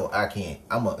 because I know I can't.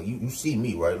 You see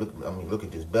me, right? Look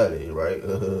at this belly, right?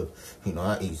 You know,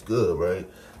 I eat good, right?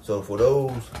 So for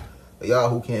those of y'all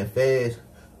who can't fast,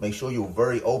 make sure you're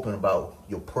very open about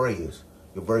your prayers.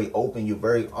 You're very open, you're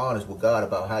very honest with God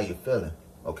about how you're feeling,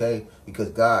 okay? Because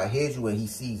God hears you and He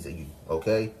sees you,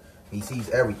 okay? He sees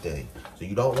everything. So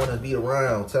you don't want to be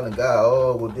around telling God,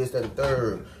 oh, well, this, that, and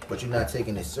third, but you're not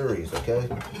taking it serious, okay?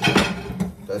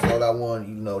 That's all I want,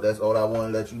 you know. That's all I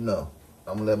want to let you know.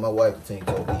 I'm going to let my wife continue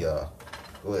to over y'all.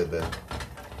 Go ahead, baby.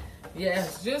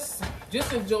 Yes, just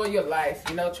enjoy your life.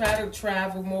 You know, try to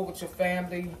travel more with your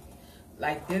family.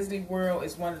 Like Disney World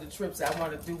is one of the trips I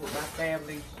want to do with my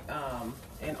family.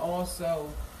 And also,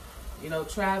 you know,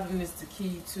 traveling is the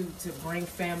key to bring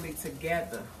family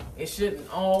together. It shouldn't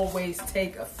always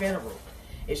take a funeral.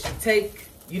 It should take,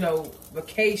 you know,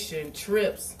 vacation,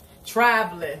 trips,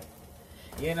 traveling.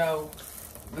 You know,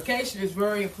 vacation is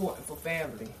very important for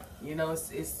family. You know,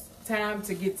 it's time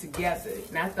to get together.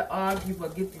 Not to argue,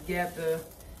 but get together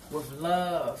with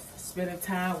love, spending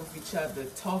time with each other,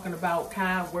 talking about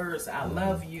kind words. I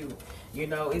love you. You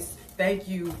know, it's thank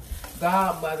you,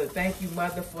 Godmother. Thank you,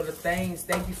 Mother, for the things.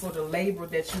 Thank you for the labor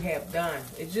that you have done.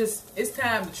 It's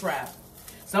time to travel.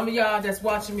 Some of y'all that's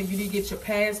watching me, you need to get your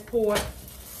passport.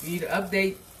 You need to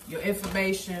update your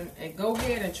information and go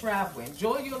ahead and travel.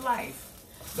 Enjoy your life.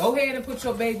 Go ahead and put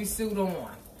your baby suit on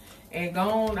and go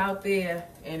on out there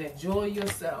and enjoy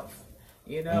yourself.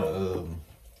 You know.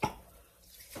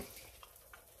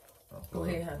 Go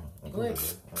ahead, honey. Go ahead.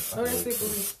 Go ahead,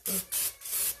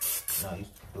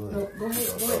 No, go ahead.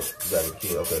 You got a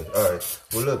kid, okay. All right.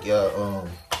 Well, look, y'all.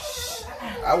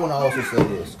 I want to also say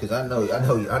this because I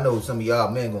know some of y'all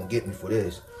men gonna get me for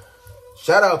this.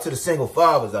 Shout out to the single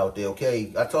fathers out there,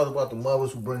 okay? I talked about the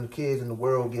mothers who bring the kids in the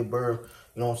world, give birth.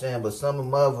 You know what I'm saying? But some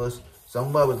mothers,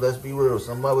 let's be real,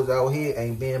 some mothers out here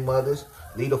ain't being mothers.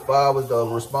 Lead the fathers the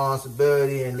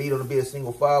responsibility and lead them to be a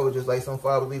single father, just like some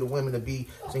fathers lead the women to be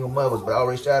single mothers. But I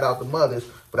already shout out the mothers,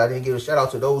 but I didn't give a shout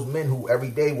out to those men who every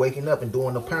day waking up and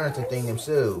doing the parenting thing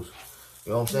themselves.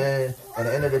 You know what I'm saying? At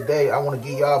the end of the day, I want to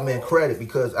give y'all men credit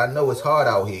because I know it's hard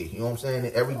out here. You know what I'm saying?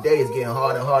 Every day is getting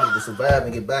harder and harder to survive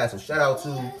and get by. So shout out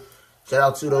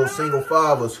to those single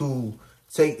fathers who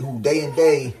day and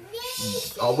day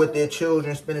are with their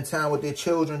children, spending time with their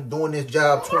children, doing this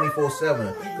job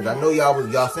 24/7. Because I know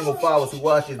y'all single fathers who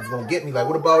watch it is going to get me like,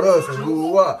 what about us? And blah,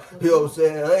 blah, blah. You know what I'm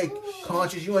saying? Hey,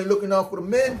 conscious, you ain't looking out for the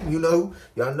men, you know?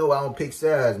 Y'all know I don't pick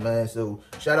sides, man. So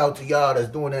shout out to y'all that's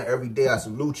doing that every day. I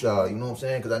salute y'all, you know what I'm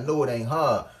saying? Because I know it ain't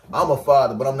hard. I'm a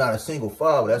father, but I'm not a single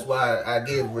father. That's why I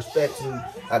give respect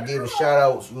to, I give a shout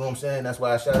out, you know what I'm saying? That's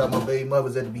why I shout out my baby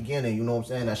mothers at the beginning, you know what I'm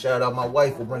saying? I shout out my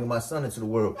wife for bringing my son into the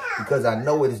world, because I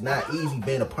know it is not easy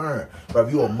being a parent.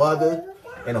 Whether you're a mother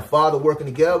and a father working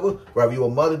together, whether you're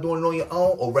a mother doing it on your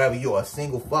own, or whether you're a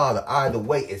single father, either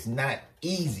way, it's not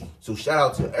easy. So shout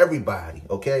out to everybody,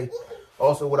 okay?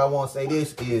 Also, what I want to say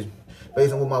this is,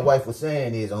 based on what my wife was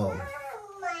saying, is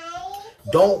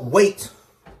don't wait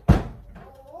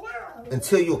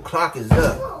until your clock is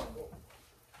up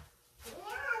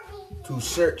to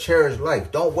cherish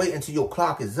life. Don't wait until your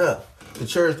clock is up to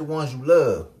cherish the ones you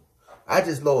love. I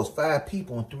just lost 5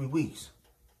 people in 3 weeks.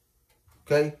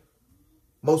 Okay?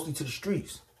 Mostly to the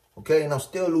streets. Okay? And I'm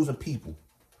still losing people.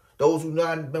 Those who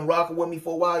not been rocking with me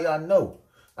for a while, y'all know.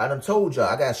 I done told y'all,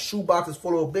 I got shoe boxes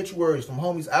full of obituaries from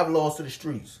homies I've lost to the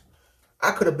streets.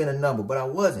 I could have been a number, but I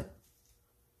wasn't.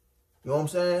 You know what I'm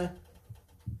saying?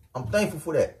 I'm thankful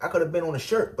for that. I could have been on a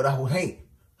shirt, but I ain't.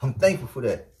 I'm thankful for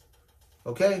that.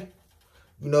 Okay?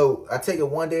 You know, I take it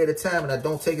one day at a time, and I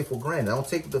don't take it for granted. I don't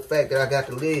take the fact that I got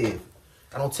to live.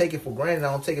 I don't take it for granted.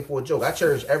 I don't take it for a joke. I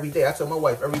cherish every day. I tell my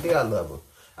wife every day I love her.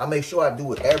 I make sure I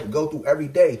do it go through every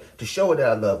day to show her that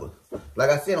I love her. Like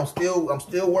I said, I'm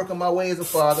still working my way as a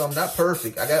father. I'm not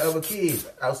perfect. I got other kids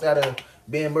outside of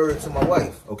being married to my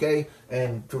wife. Okay?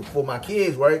 And for my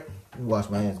kids, right? Let me wash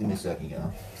my hands. Give me a second,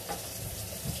 y'all.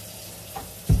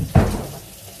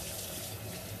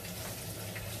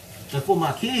 And for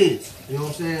my kids, you know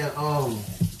what I'm saying?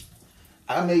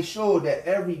 I make sure that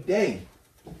every day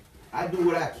I do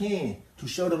what I can to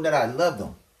show them that I love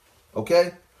them.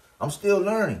 Okay? I'm still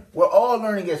learning. We're all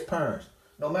learning as parents.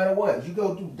 No matter what. You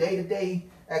go through day-to-day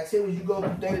activities, you go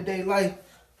through day-to-day life,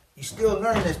 you're still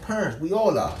learning as parents. We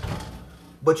all are.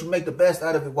 But you make the best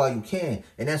out of it while you can.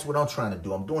 And that's what I'm trying to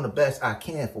do. I'm doing the best I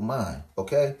can for mine.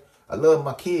 Okay? I love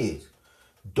my kids.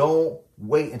 Don't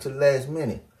wait until the last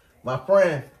minute. My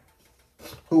friend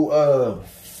who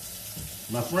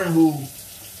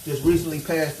just recently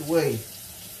passed away,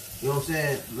 you know what I'm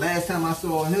saying? Last time I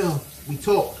saw him, we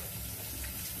talked.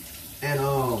 And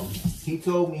he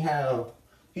told me how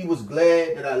he was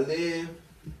glad that I lived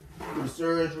through the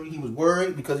surgery. He was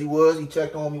worried because he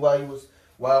checked on me while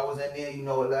I was in there, you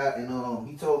know, a lot. And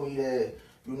he told me that,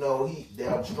 you know, that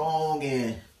I'm strong,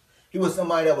 and he was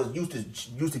somebody that was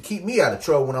used to keep me out of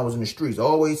trouble when I was in the streets.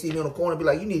 Always see me on the corner, be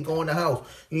like, you need to go in the house.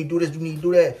 You need to do this, you need to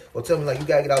do that. Or tell me, like, you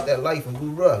got to get out that life and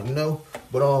do rough, you know.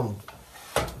 But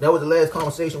that was the last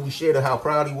conversation we shared of how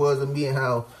proud he was of me, and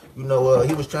how, you know,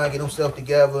 he was trying to get himself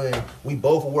together, and we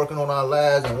both were working on our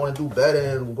lives and want to do better,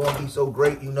 and we're going to be so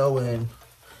great, you know. And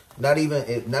not even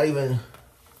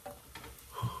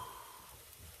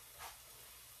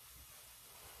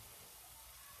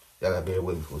y'all gotta bear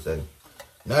with me for a second.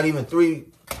 Not even 2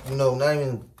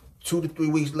 to 3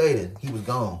 weeks later, he was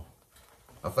gone.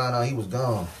 I found out he was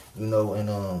gone, you know. And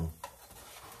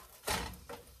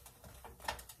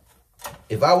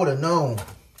if I would have known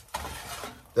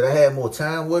that I had more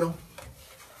time with him,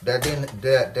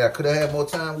 that I could have had more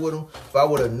time with him, if I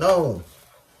would have known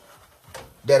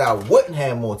that I wouldn't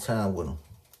have more time with him.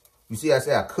 You see, I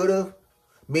said I could have,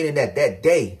 meaning that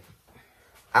day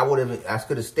I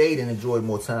could have stayed and enjoyed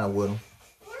more time with him.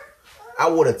 I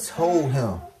would have told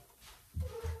him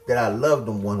that I loved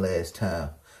him one last time.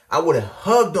 I would have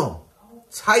hugged him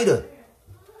tighter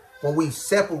when we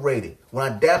separated, when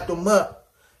I dapped him up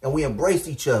and we embraced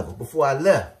each other before I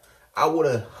left. I would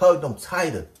have hugged him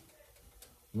tighter,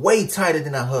 way tighter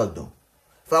than I hugged him.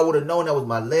 If I would have known that was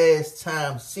my last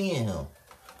time seeing him,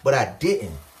 but I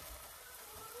didn't.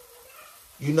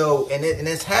 You know, and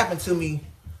it's happened to me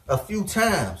a few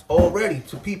times already,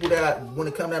 to people that when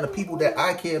it comes down to people that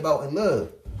I care about and love,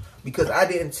 because I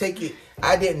didn't take it,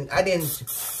 I didn't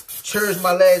cherish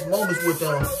my last moments with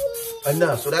them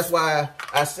enough. So that's why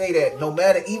I say that no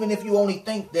matter, even if you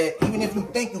think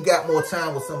you got more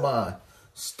time with somebody,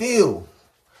 still,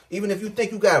 even if you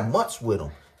think you got months with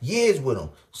them, years with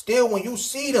them, still when you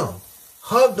see them,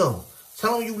 hug them,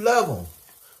 tell them you love them.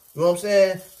 You know what I'm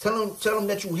saying? Tell them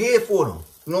that you're here for them.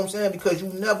 You know what I'm saying? Because you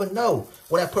never know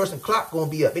when that person clock going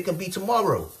to be up. It can be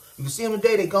tomorrow. You can see them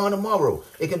today, they gone tomorrow.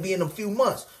 It can be in a few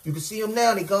months. You can see them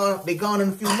now, they gone in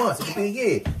a few months. It can be a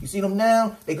year. You see them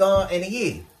now, they gone in a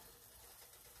year.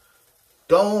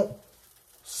 Don't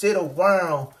sit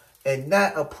around and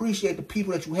not appreciate the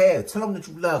people that you have. Tell them that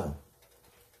you love them.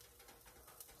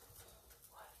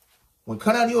 when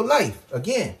cut out of your life,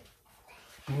 again,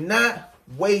 do not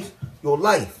waste your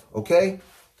life, okay?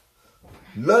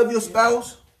 Love your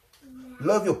spouse.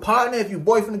 Love your partner. If you're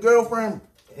boyfriend and girlfriend,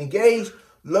 engaged,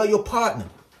 love your partner.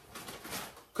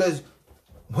 Because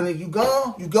when you're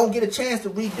gone, you're going to get a chance to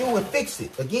redo and fix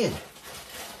it again.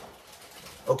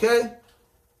 Okay?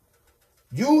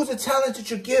 Use the talent that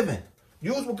you're given.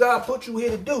 Use what God put you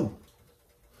here to do.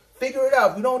 Figure it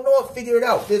out. If you don't know it, figure it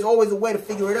out. There's always a way to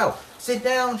figure it out. Sit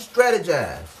down,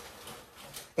 strategize,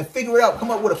 and figure it out. Come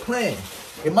up with a plan.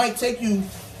 It might take you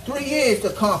 3 years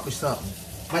to accomplish something.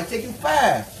 It might take you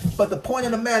 5. But the point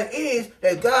of the matter is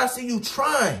that God see you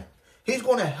trying. He's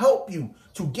going to help you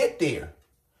to get there.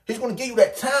 He's going to give you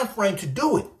that time frame to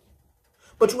do it.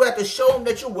 But you have to show him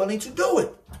that you're willing to do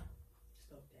it.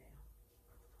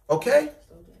 Okay?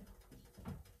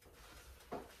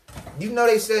 You know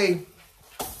they say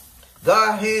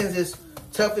God hands his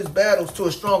toughest battles to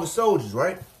his strongest soldiers,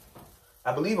 right?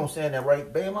 I believe I'm saying that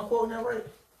right. Babe, am I quoting that right?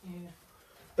 Yeah.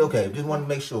 Okay, just wanted to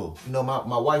make sure. You know,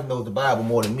 my wife knows the Bible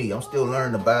more than me. I'm still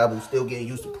learning the Bible, still getting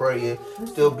used to prayer,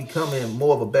 still becoming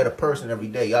more of a better person every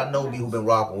day. Y'all know me who've been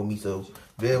rocking with me, so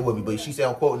bear with me. But she said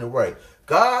I'm quoting it right.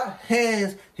 God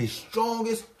hands his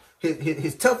strongest,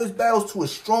 his toughest battles to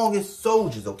his strongest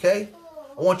soldiers, okay?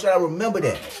 I want y'all to remember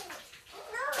that.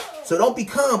 So don't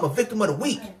become a victim of the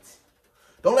weak.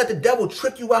 Don't let the devil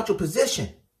trick you out your position.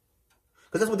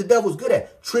 Because that's what the devil's good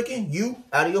at. Tricking you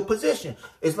out of your position.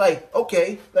 It's like,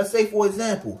 okay, let's say, for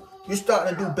example, you're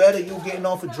starting to do better. You're getting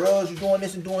off of drugs. You're doing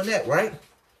this and doing that, right?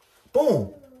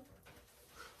 Boom.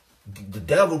 The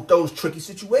devil throws tricky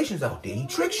situations out there. He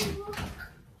tricks you.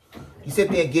 He sit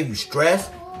there and give you stress,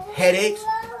 headaches,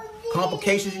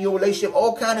 complications in your relationship,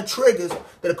 all kind of triggers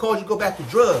that'll cause you to go back to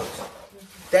drugs.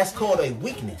 That's called a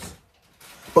weakness.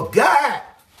 But God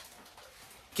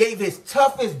gave his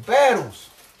toughest battles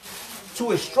to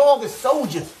his strongest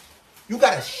soldiers. You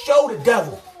got to show the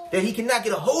devil that he cannot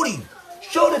get a hold of you.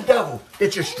 Show the devil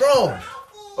that you're strong.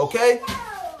 Okay?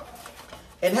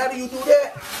 And how do you do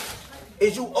that?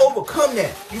 Is you overcome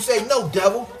that. You say, no,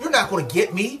 devil, you're not going to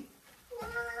get me.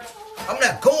 I'm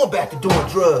not going back to doing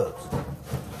drugs.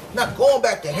 I'm not going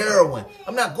back to heroin.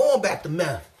 I'm not going back to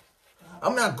meth.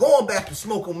 I'm not going back to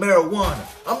smoking marijuana.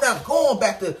 I'm not going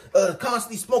back to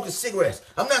constantly smoking cigarettes.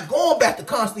 I'm not going back to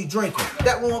constantly drinking.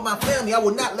 That ruined my family. I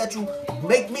will not let you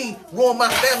make me ruin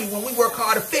my family when we work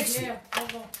hard to fix it.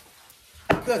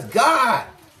 Because God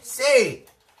said,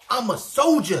 I'm a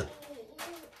soldier.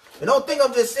 And don't think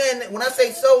I'm just saying that when I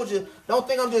say soldier, don't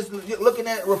think I'm just looking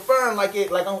at referring like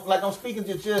I'm speaking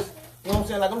to just, you know what I'm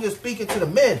saying? Like I'm just speaking to the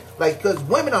men. Like, because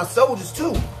women are soldiers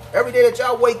too. Every day that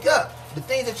y'all wake up, the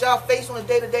things that y'all face on a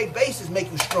day-to-day basis make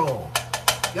you strong.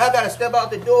 Y'all got to step out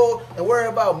the door and worry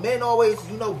about men always,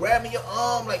 you know, grabbing your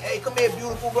arm like, hey, come here,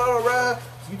 beautiful, blah, blah, blah.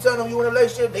 You tell them you in a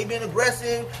relationship, they being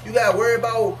aggressive. You got to worry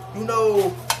about, you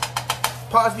know,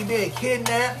 possibly being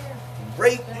kidnapped,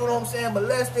 raped, you know what I'm saying,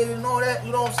 molested and all that,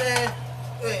 you know what I'm saying?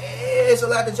 It's a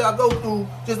lot that y'all go through,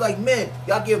 just like men.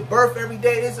 Y'all give birth every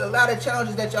day. There's a lot of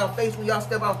challenges that y'all face when y'all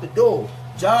step out the door.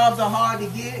 Jobs are hard to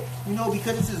get, you know,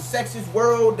 because it's a sexist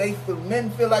world.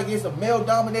 Men feel like it's a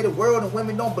male-dominated world and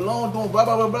women don't belong doing blah,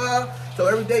 blah, blah, blah. So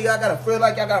every day y'all got to feel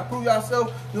like y'all got to prove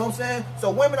yourself, you know what I'm saying? So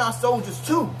women are soldiers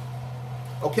too,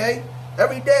 okay?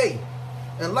 Every day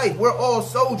in life, we're all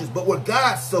soldiers, but we're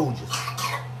God's soldiers.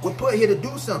 We're put here to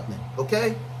do something,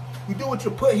 okay? You do what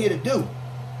you're put here to do,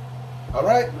 all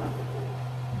right?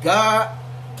 God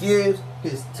gives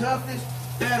his toughest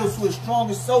battles to his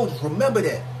strongest soldiers. Remember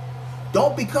that.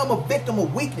 Don't become a victim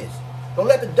of weakness. Don't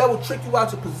let the devil trick you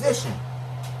out your position.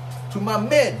 To my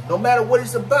men, no matter what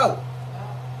it's about,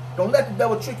 don't let the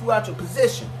devil trick you out your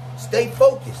position. Stay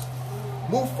focused.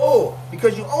 Move forward,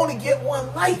 because you only get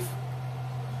one life.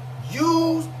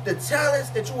 Use the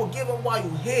talents that you were given while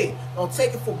you're here. Don't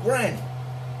take it for granted.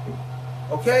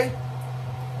 Okay?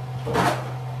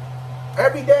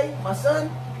 Every day, my son,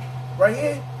 right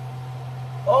here,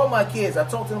 all my kids, I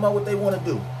talk to them about what they want to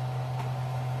do.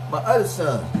 My other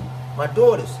sons, my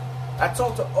daughters, I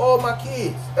talk to all my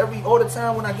kids all the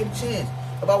time when I get a chance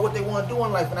about what they want to do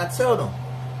in life. And I tell them,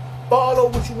 follow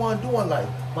what you want to do in life.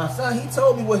 My son, he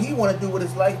told me what he want to do with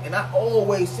his life. And I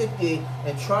always sit there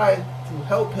and try to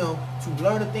help him to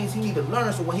learn the things he need to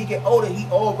learn. So when he get older, he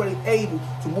already able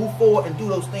to move forward and do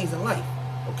those things in life.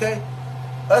 Okay?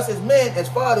 Us as men, as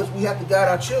fathers, we have to guide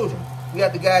our children. We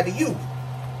have to guide the youth.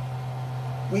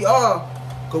 We are,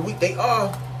 because they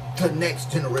are the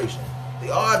next generation. They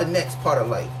are the next part of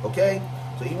life, okay?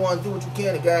 So you want to do what you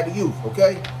can to guide the youth,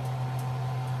 okay?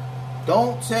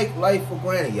 Don't take life for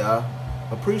granted, y'all.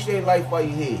 Appreciate life while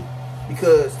you're here,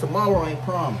 because tomorrow ain't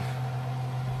promised.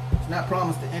 It's not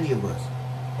promised to any of us.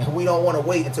 And we don't want to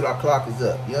wait until our clock is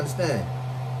up. You understand?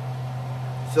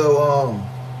 So,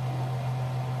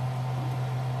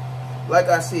 like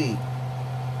I said,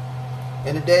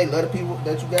 in the day, love the people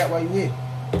that you got while you here.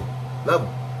 Love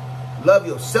them. Love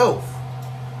yourself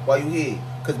while you here.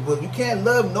 Because you can't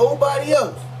love nobody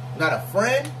else. Not a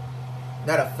friend.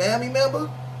 Not a family member.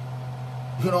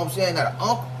 You know what I'm saying? Not an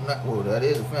uncle. Well, that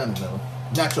is a family member.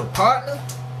 Not your partner.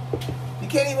 You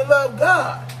can't even love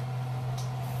God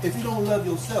if you don't love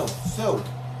yourself. So,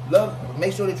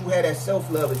 make sure that you have that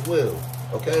self-love as well.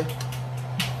 Okay?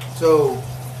 So,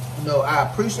 you know, I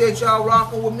appreciate y'all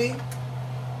rocking with me.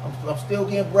 I'm still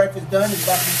getting breakfast done. It's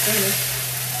about to be finished.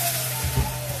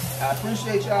 I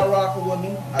appreciate y'all rocking with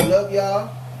me. I love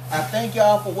y'all. I thank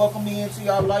y'all for welcoming me into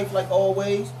y'all life like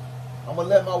always. I'm going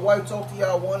to let my wife talk to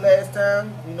y'all one last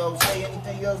time. You know, say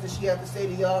anything else that she has to say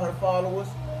to y'all, her followers.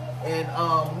 And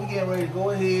we getting ready to go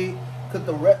ahead, cook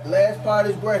the last part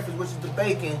of this breakfast, which is the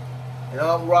bacon. And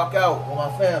I'm rock out with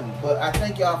my family. But I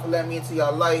thank y'all for letting me into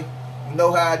y'all life. You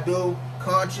know how I do.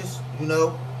 Conscious, you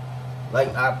know.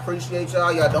 Like, I appreciate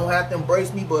y'all. Y'all don't have to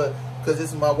embrace me, but because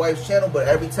this is my wife's channel. But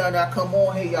every time I come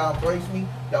on here, y'all embrace me.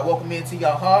 Y'all welcome me into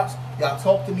y'all hearts. Y'all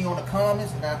talk to me on the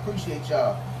comments, and I appreciate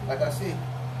y'all. Like I said.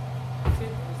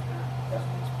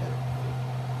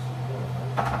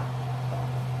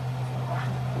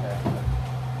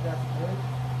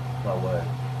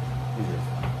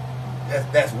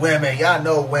 That's women. Y'all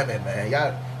know women, man.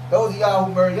 Y'all, those of y'all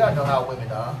who married, y'all know how women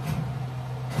are.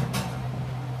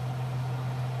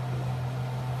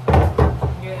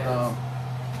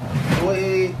 Go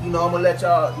ahead, you know, I'm gonna let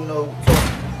y'all, you know,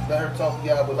 let her talk to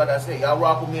y'all. But like I said, y'all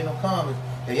rock with me in the comments.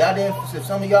 If y'all didn't, if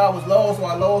some of y'all was lost or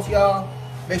I lost y'all,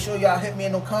 make sure y'all hit me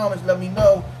in the comments, let me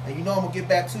know, and you know I'm gonna get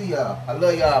back to y'all. I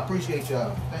love y'all, appreciate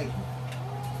y'all. Thank you.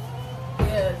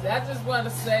 Yes, I just want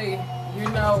to say, you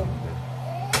know,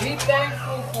 be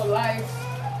thankful for life,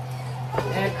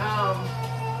 and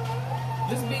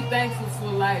just be thankful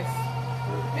for life,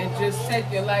 and just take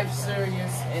your life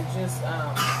serious, and just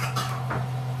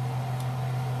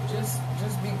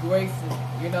be grateful.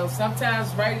 You know,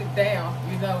 sometimes write it down.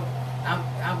 You know,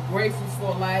 I'm grateful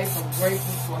for life. I'm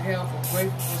grateful for health. I'm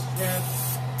grateful for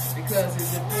strength, because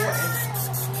it's important.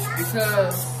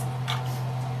 Because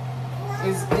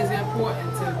it's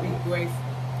important to be grateful.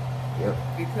 Yep.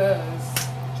 Because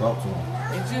talk to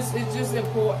him. It's just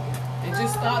important. And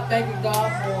just start thanking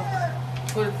God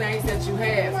for the things that you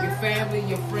have. Your family,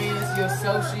 your friends, your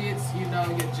associates, you know,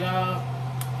 your job,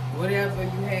 whatever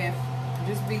you have.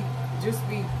 Just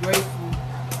be grateful,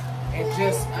 and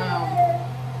just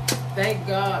thank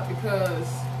God, because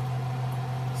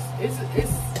it's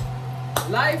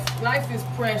life is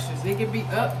precious. It can be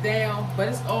up, down, but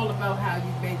it's all about how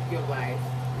you make your life.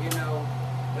 You know,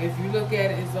 if you look at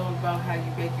it, it's all about how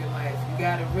you make your life. You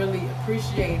gotta really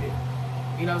appreciate it.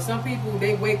 You know, some people,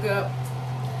 they wake up,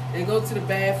 they go to the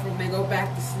bathroom, they go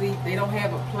back to sleep. They don't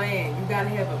have a plan. You gotta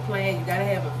have a plan. You gotta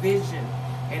have a vision,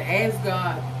 and ask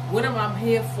God, what am I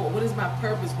here for? What is my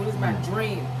purpose? What is my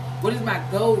dream? What is my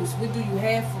goals? What do you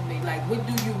have for me? Like, what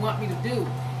do you want me to do?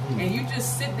 And you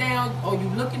just sit down, or you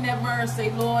look in that mirror and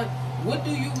say, Lord, what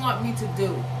do you want me to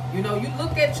do? You know, you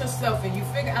look at yourself and you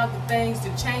figure out the things, the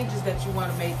changes that you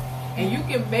want to make. And you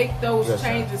can make those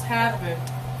changes happen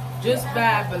just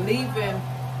by believing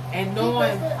and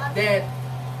knowing that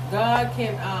God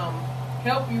can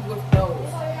help you with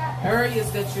those areas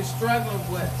that you're struggling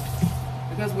with.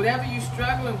 Because whatever you're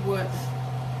struggling with,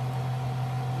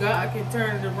 God can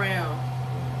turn it around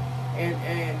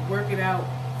and work it out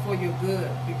for your good,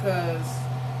 because,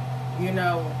 you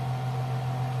know,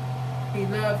 He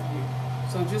loves you.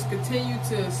 So just continue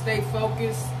to stay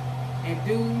focused and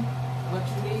do what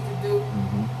you need to do,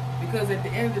 because at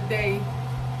the end of the day,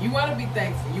 you want to be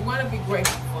thankful. You want to be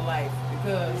grateful for life,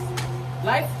 because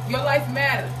your life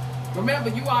matters. Remember,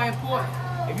 you are important.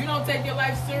 If you don't take your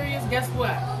life serious, guess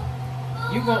what?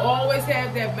 You're going to always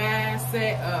have that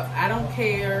mindset of, I don't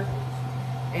care,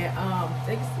 and I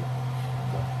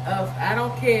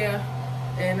don't care,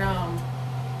 and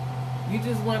you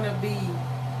just want to be,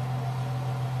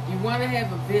 you want to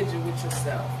have a vision with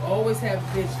yourself. Always have a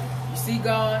vision. You see,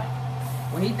 God,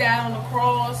 when He died on the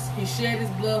cross, He shed His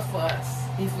blood for us.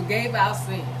 He forgave our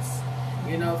sins.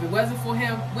 You know, if it wasn't for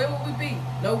Him, where would we be?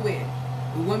 Nowhere.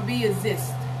 We wouldn't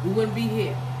exist. We wouldn't be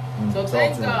here. So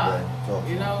thank God.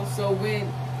 You know, so when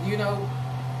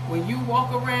you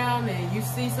walk around and you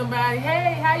see somebody,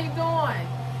 hey, how you doing?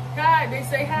 Hi, they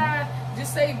say hi.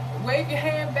 Just say, wave your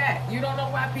hand back. You don't know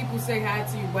why people say hi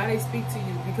to you, why they speak to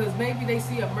you, because maybe they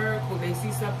see a miracle, they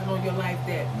see something on your life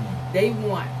that they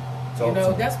want. You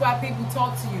know, that's why people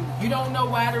talk to you. You don't know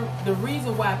why the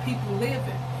reason why people live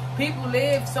it. People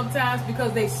live sometimes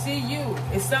because they see you.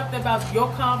 It's something about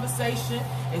your conversation.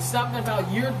 It's something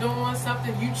about you're doing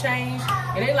something you change.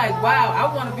 And they like, wow,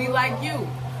 I want to be like you.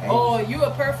 Or you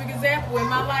a perfect example in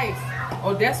my life.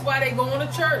 Or that's why they go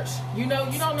to church. You know,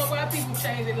 you don't know why people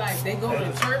change their life. They go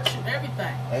to church and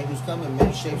everything. Angels come in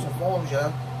many shapes and forms,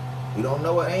 y'all. We don't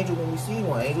know an angel when we see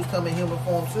one. Angels come in human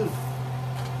form too.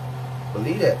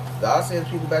 Believe that. God sends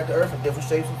people back to earth in different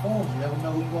shapes and forms. You never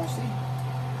know who you're going to see.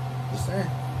 Just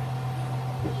saying.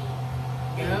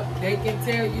 Yep, they can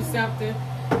tell you something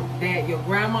that your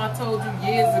grandma told you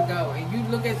years ago, and you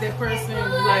look at that person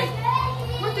and you're like,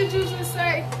 what did you just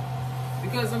say?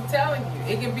 Because I'm telling you,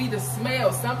 it can be the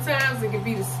smell. Sometimes it can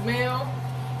be the smell.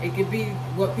 It can be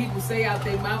what people say out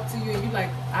their mouth to you, and you're like,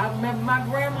 I remember my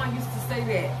grandma used to say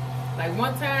that. Like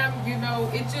one time, you know,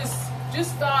 it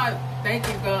just start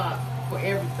thanking God for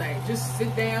everything. Just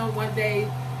sit down one day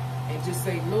and just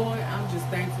say, Lord, I'm just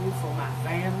thankful for my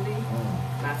family,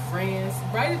 my friends.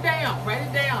 Write it down,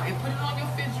 and put it on your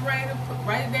refrigerator.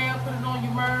 Write it down, put it on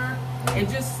your mirror, and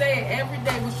just say it every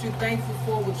day what you're thankful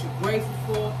for, what you're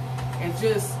grateful for, and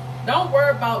just don't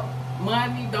worry about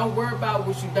money. Don't worry about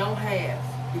what you don't have,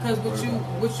 because what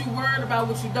you worried about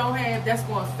what you don't have, that's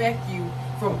going to affect you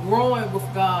from growing with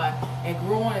God and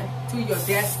growing to your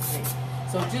destiny.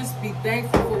 So just be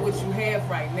thankful for what you have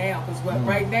right now, because what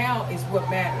right now is what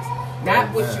matters,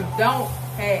 not what you don't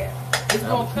have. It's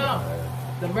going to come.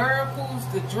 The miracles,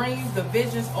 the dreams, the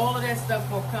visions, all of that stuff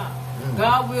will come.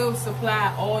 God will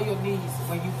supply all your needs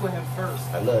when you put him first.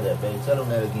 I love that, baby. Tell them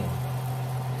that again.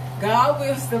 God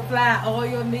will supply all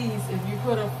your needs if you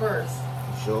put him first.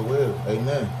 He sure will.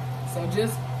 Amen. So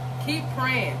just keep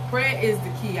praying. Prayer is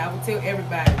the key. I will tell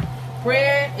everybody.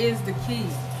 Prayer is the key.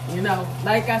 You know,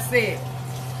 like I said,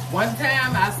 one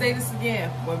time, I'll say this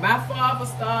again. When my father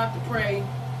started to pray,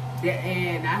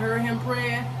 and I heard him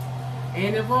praying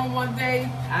in the room one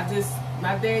day,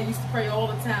 my dad used to pray all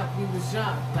the time when we was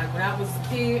young. Like when I was a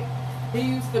kid, he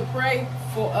used to pray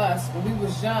for us when we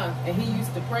was young. And he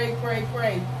used to pray.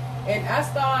 And I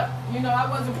started, you know, I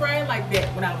wasn't praying like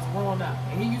that when I was growing up.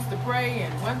 And he used to pray.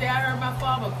 And one day I heard my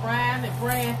father crying and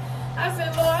praying. I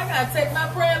said, Lord, I got to take my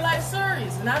prayer life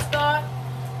serious. And I started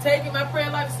taking my prayer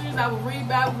life serious. I would read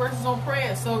Bible verses on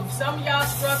prayer. So if some of y'all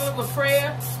struggling with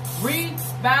prayer, read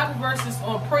Bible verses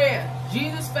on prayer.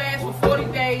 Jesus fasted for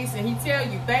 40 days, and he tell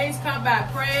you things come by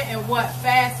prayer and what?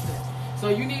 Fasting. So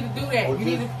you need to do that. You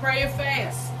need to pray and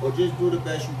fast. Or just do the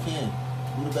best you can.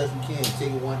 Do the best you can.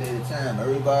 Take it one day at a time.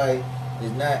 Everybody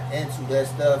is not into that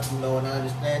stuff, you know, and I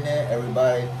understand that.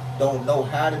 Everybody don't know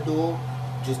how to do it.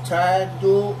 Just try to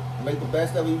do it. Make the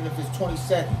best of it, even if it's 20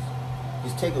 seconds.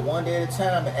 Just take it one day at a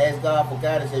time and ask God for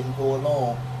guidance as you go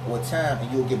along with time,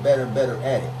 and you'll get better and better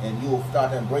at it. And you'll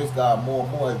start to embrace God more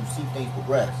and more as you see things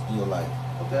progress in your life.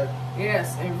 Okay?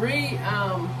 Yes, and read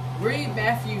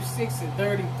Matthew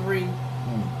 6:33.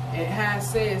 And how it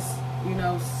says, you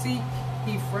know, seek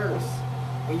ye first.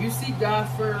 When you seek God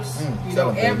first, you know,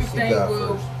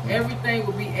 everything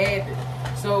will be added.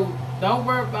 So don't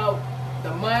worry about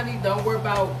the money, don't worry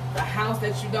about the house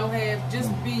that you don't have.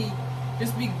 Just be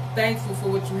thankful for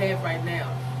what you have right now.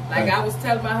 Like I was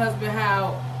telling my husband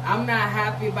how I'm not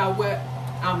happy about what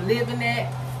I'm living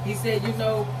at. He said, you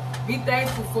know, be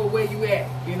thankful for where you at,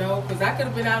 you know, because I could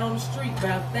have been out on the street, but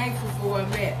I'm thankful for where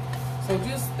I'm at. So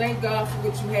just thank God for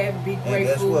what you have and be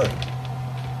grateful. And guess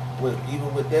what?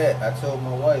 Even with that, I told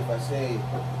my wife, I said,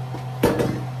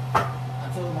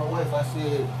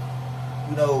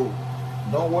 you know,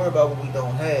 don't worry about what we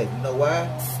don't have. You know why?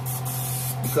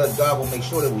 Because God will make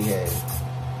sure that we have it.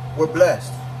 We're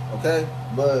blessed, okay?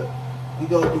 But we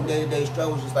go through day-to-day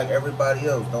struggles just like everybody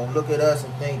else. Don't look at us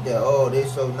and think that, oh, they're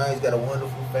so nice, got a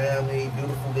wonderful family,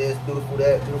 beautiful this, beautiful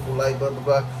that, beautiful life, blah, blah,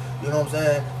 blah. You know what I'm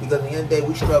saying? Because at the end of the day,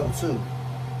 we struggle too.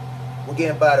 We're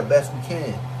getting by the best we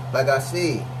can. Like I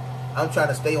said, I'm trying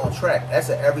to stay on track. That's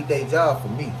an everyday job for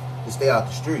me, to stay out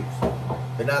the streets.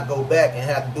 To not go back and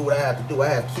have to do what I have to do. I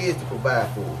have kids to provide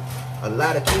for. A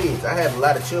lot of kids. I have a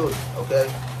lot of children,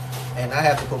 okay? And I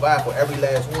have to provide for every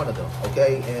last one of them,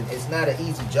 okay? And it's not an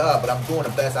easy job, but I'm doing the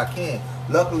best I can.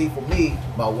 Luckily for me,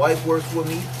 my wife works with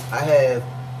me. I have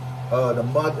the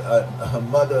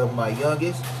mother of my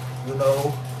youngest, you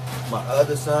know, my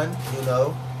other son, you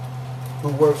know, who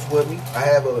works with me. I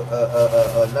have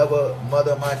another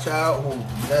mother of my child who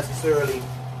necessarily,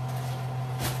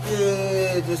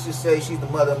 just to say she's the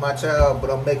mother of my child, but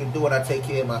I'm making do and I take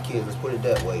care of my kids. Let's put it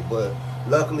that way. But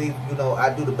luckily, you know,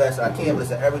 I do the best I can, but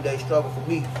it's an everyday struggle for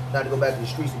me not to go back to the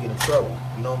streets and get in trouble.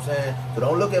 You know what I'm saying? So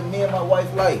don't look at me and my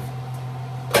wife's life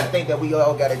I think that we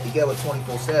all got it together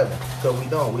 24/7. So we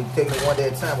don't. We take it one day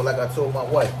at a time. But like I told my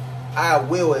wife, I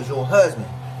will, as your husband,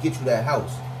 get you that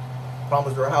house.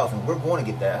 Promise her a house, and we're going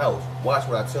to get that house. Watch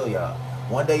what I tell y'all.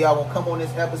 One day y'all gonna come on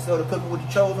this episode of Cooking with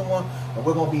the Chosen One, and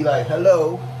we're gonna be like,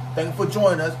 hello, thank you for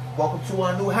joining us. Welcome to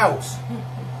our new house.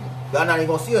 Y'all not even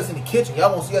gonna see us in the kitchen.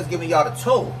 Y'all gonna see us giving y'all the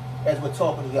toe as we're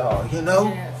talking to y'all, you know?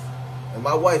 Yes. And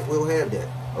my wife will have that,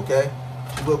 okay?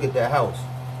 She will get that house.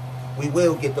 We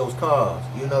will get those cars,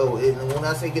 you know? And when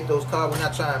I say get those cars, we're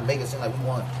not trying to make it seem like we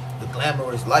want the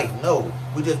glamorous life. No,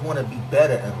 we just want to be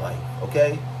better in life,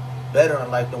 okay? Better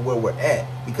in life than where we're at,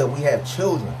 because we have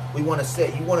children. We want to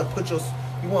set. You want to put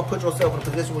yourself in a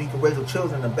position where you can raise your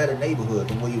children in a better neighborhood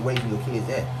than where you're raising your kids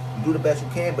at. You do the best you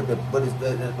can, but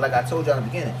it's like I told you in the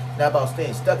beginning, it's not about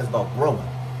staying stuck. It's about growth.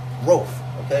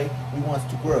 Okay, we want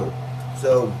to grow.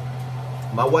 So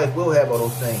my wife will have all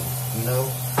those things, you know,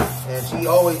 and she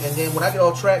always. And then when I get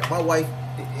off track, my wife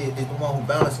is the one who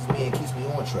balances me and keeps me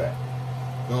on track.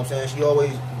 You know what I'm saying? She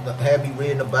always had me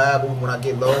reading the Bible when I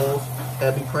get lost,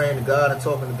 had me praying to God and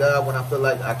talking to God when I feel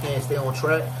like I can't stay on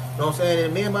track. You know what I'm saying?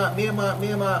 And me and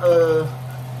my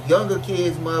younger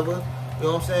kid's mother, you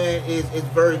know what I'm saying, is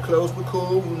very close. We're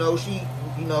cool. You know,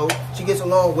 she gets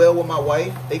along well with my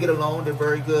wife. They get along. They're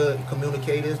very good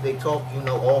communicators. They talk, you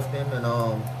know, often, and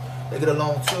they get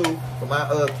along too. But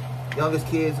my youngest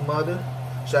kid's mother,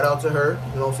 shout out to her.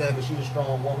 You know what I'm saying? Because she's a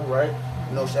strong woman, right?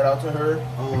 You know, shout out to her.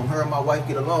 Her and my wife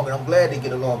get along, and I'm glad they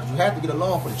get along, because you have to get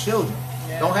along for the children.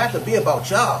 Yeah. Don't have to be about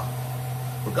y'all.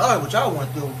 Regardless what y'all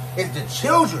want to do, it's the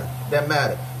children that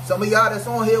matter. Some of y'all that's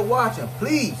on here watching,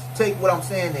 please take what I'm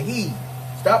saying to heed.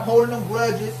 Stop holding them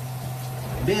grudges.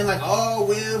 Being like, oh,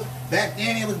 well, back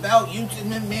then it was about you to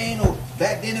me, or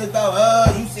back then it was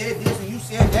about, you said this and you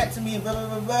said that to me, and blah,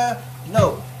 blah, blah,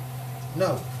 blah.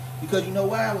 No. Because you know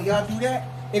why? When y'all do that,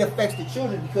 it affects the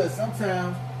children, because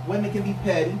sometimes women can be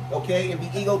petty, okay, and be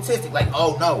egotistic. Like,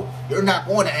 oh, no, you're not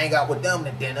going to hang out with them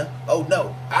to dinner. Oh,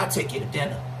 no, I'll take you to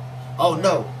dinner. Oh,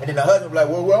 no. And then the husband be like,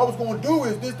 well, what I was going to do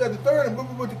is this, that, the third,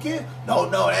 and with the kids. No,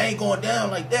 that ain't going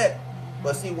down like that.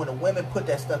 But see, when the women put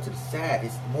that stuff to the side,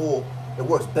 it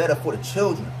works better for the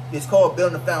children. It's called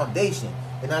building a foundation.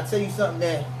 And I'll tell you something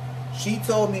that she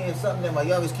told me, and something that my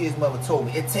youngest kid's mother told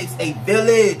me. It takes a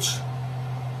village.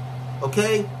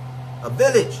 Okay? A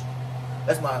village.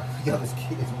 That's my youngest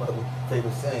kid's mother's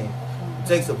favorite saying. It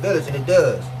takes a village, and it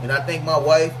does. And I thank my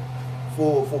wife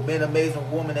for being an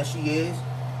amazing woman that she is,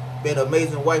 being an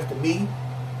amazing wife to me,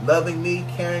 loving me,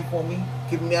 caring for me,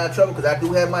 keeping me out of trouble. Because I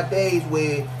do have my days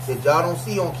where that y'all don't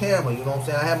see on camera. You know what I'm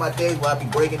saying? I have my days where I be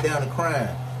breaking down and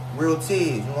crying, real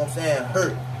tears. You know what I'm saying?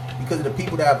 Hurt because of the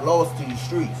people that I've lost to these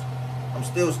streets. I'm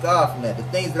still scarred from that. The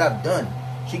things that I've done.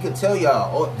 She could tell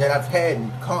y'all that I've had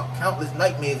countless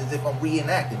nightmares as if I'm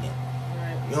reenacting it.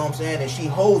 You know what I'm saying? And she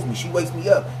holds me. She wakes me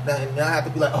up. And I have to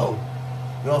be like, oh,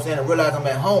 you know what I'm saying? And realize I'm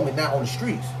at home and not on the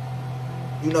streets.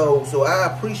 You know, so I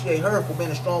appreciate her for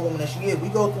being a strong woman that she is. We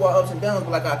go through our ups and downs,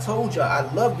 but like I told y'all, I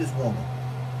love this woman.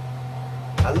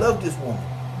 I love this woman.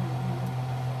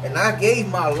 And I gave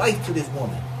my life to this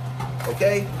woman.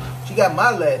 Okay? She got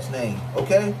my last name.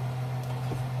 Okay?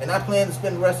 And I plan to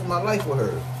spend the rest of my life with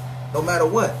her. No matter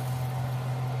what.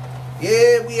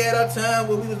 Yeah, we had our time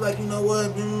where we was like, you know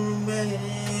what?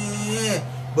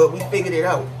 But we figured it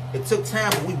out. It took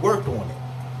time, but we worked on it.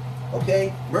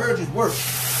 Okay? Merge is work.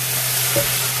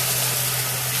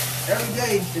 Every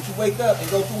day that you wake up and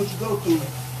go through what you go through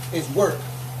is work.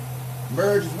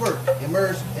 Merge is work. And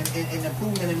merge and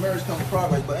improvement and merge comes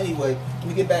progress. But anyway, let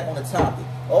me get back on the topic.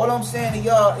 All I'm saying to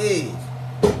y'all is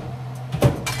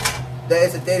that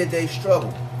it's a day-to-day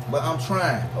struggle. But I'm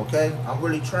trying, okay? I'm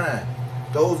really trying.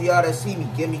 Those of y'all that see me,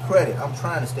 give me credit. I'm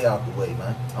trying to stay out the way,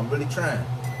 man. I'm really trying.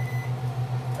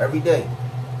 Every day.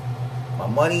 My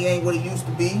money ain't what it used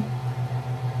to be. You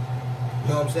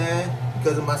know what I'm saying?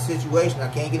 Because of my situation, I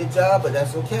can't get a job, but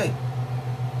that's okay.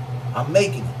 I'm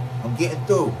making it. I'm getting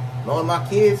through. As long as my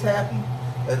kids happy,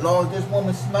 as long as this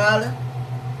woman's smiling,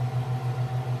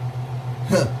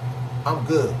 I'm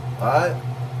good. Alright?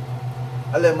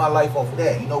 I live my life off of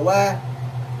that. You know why?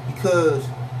 Because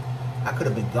I could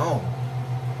have been gone.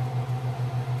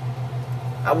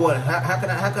 I wouldn't. How can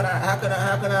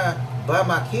I buy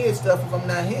my kids stuff if I'm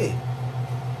not here?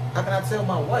 How can I tell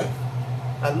my wife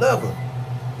I love her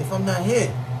if I'm not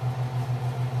here?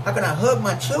 How can I hug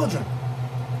my children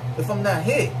if I'm not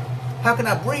here? How can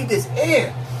I breathe this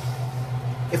air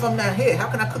if I'm not here? How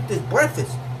can I cook this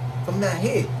breakfast if I'm not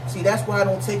here? See, that's why I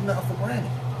don't take nothing for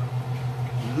granted.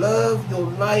 Love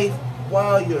your life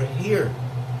while you're here.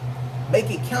 Make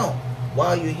it count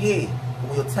while you're here.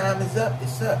 When your time is up,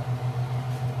 it's up.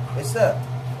 It's up.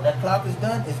 When that clock is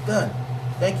done, it's done.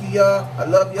 Thank you, y'all. I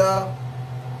love y'all.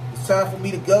 It's time for me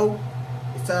to go.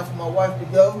 It's time for my wife to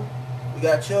go. We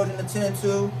got children to tend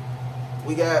to.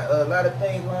 We got a lot of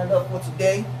things lined up for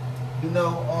today. You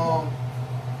know,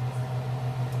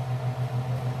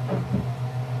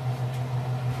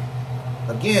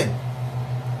 again,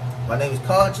 my name is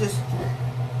Conscious.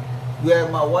 We have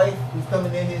my wife who's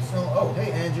coming in here soon. Oh,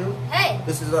 hey, Andrew. Hey.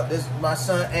 This is my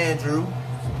son, Andrew.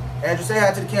 Andrew, say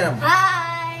hi to the camera.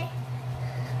 Hi.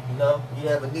 You know, you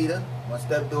have Anita, my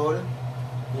stepdaughter.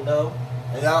 You know,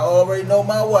 and y'all already know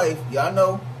my wife. Y'all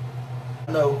know.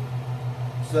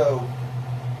 So,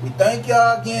 we thank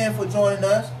y'all again for joining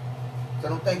us. So,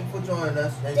 don't thank you for joining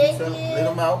us. Thank you. Let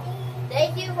them out.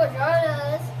 Thank you for joining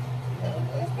us. Have a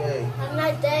nice day. Have a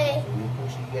nice day. So we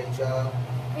appreciate y'all.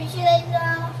 Appreciate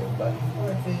y'all. So, back to your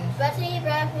breakfast. Back to your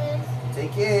breakfast.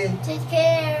 Take care. Take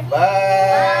care. Bye.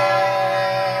 Bye.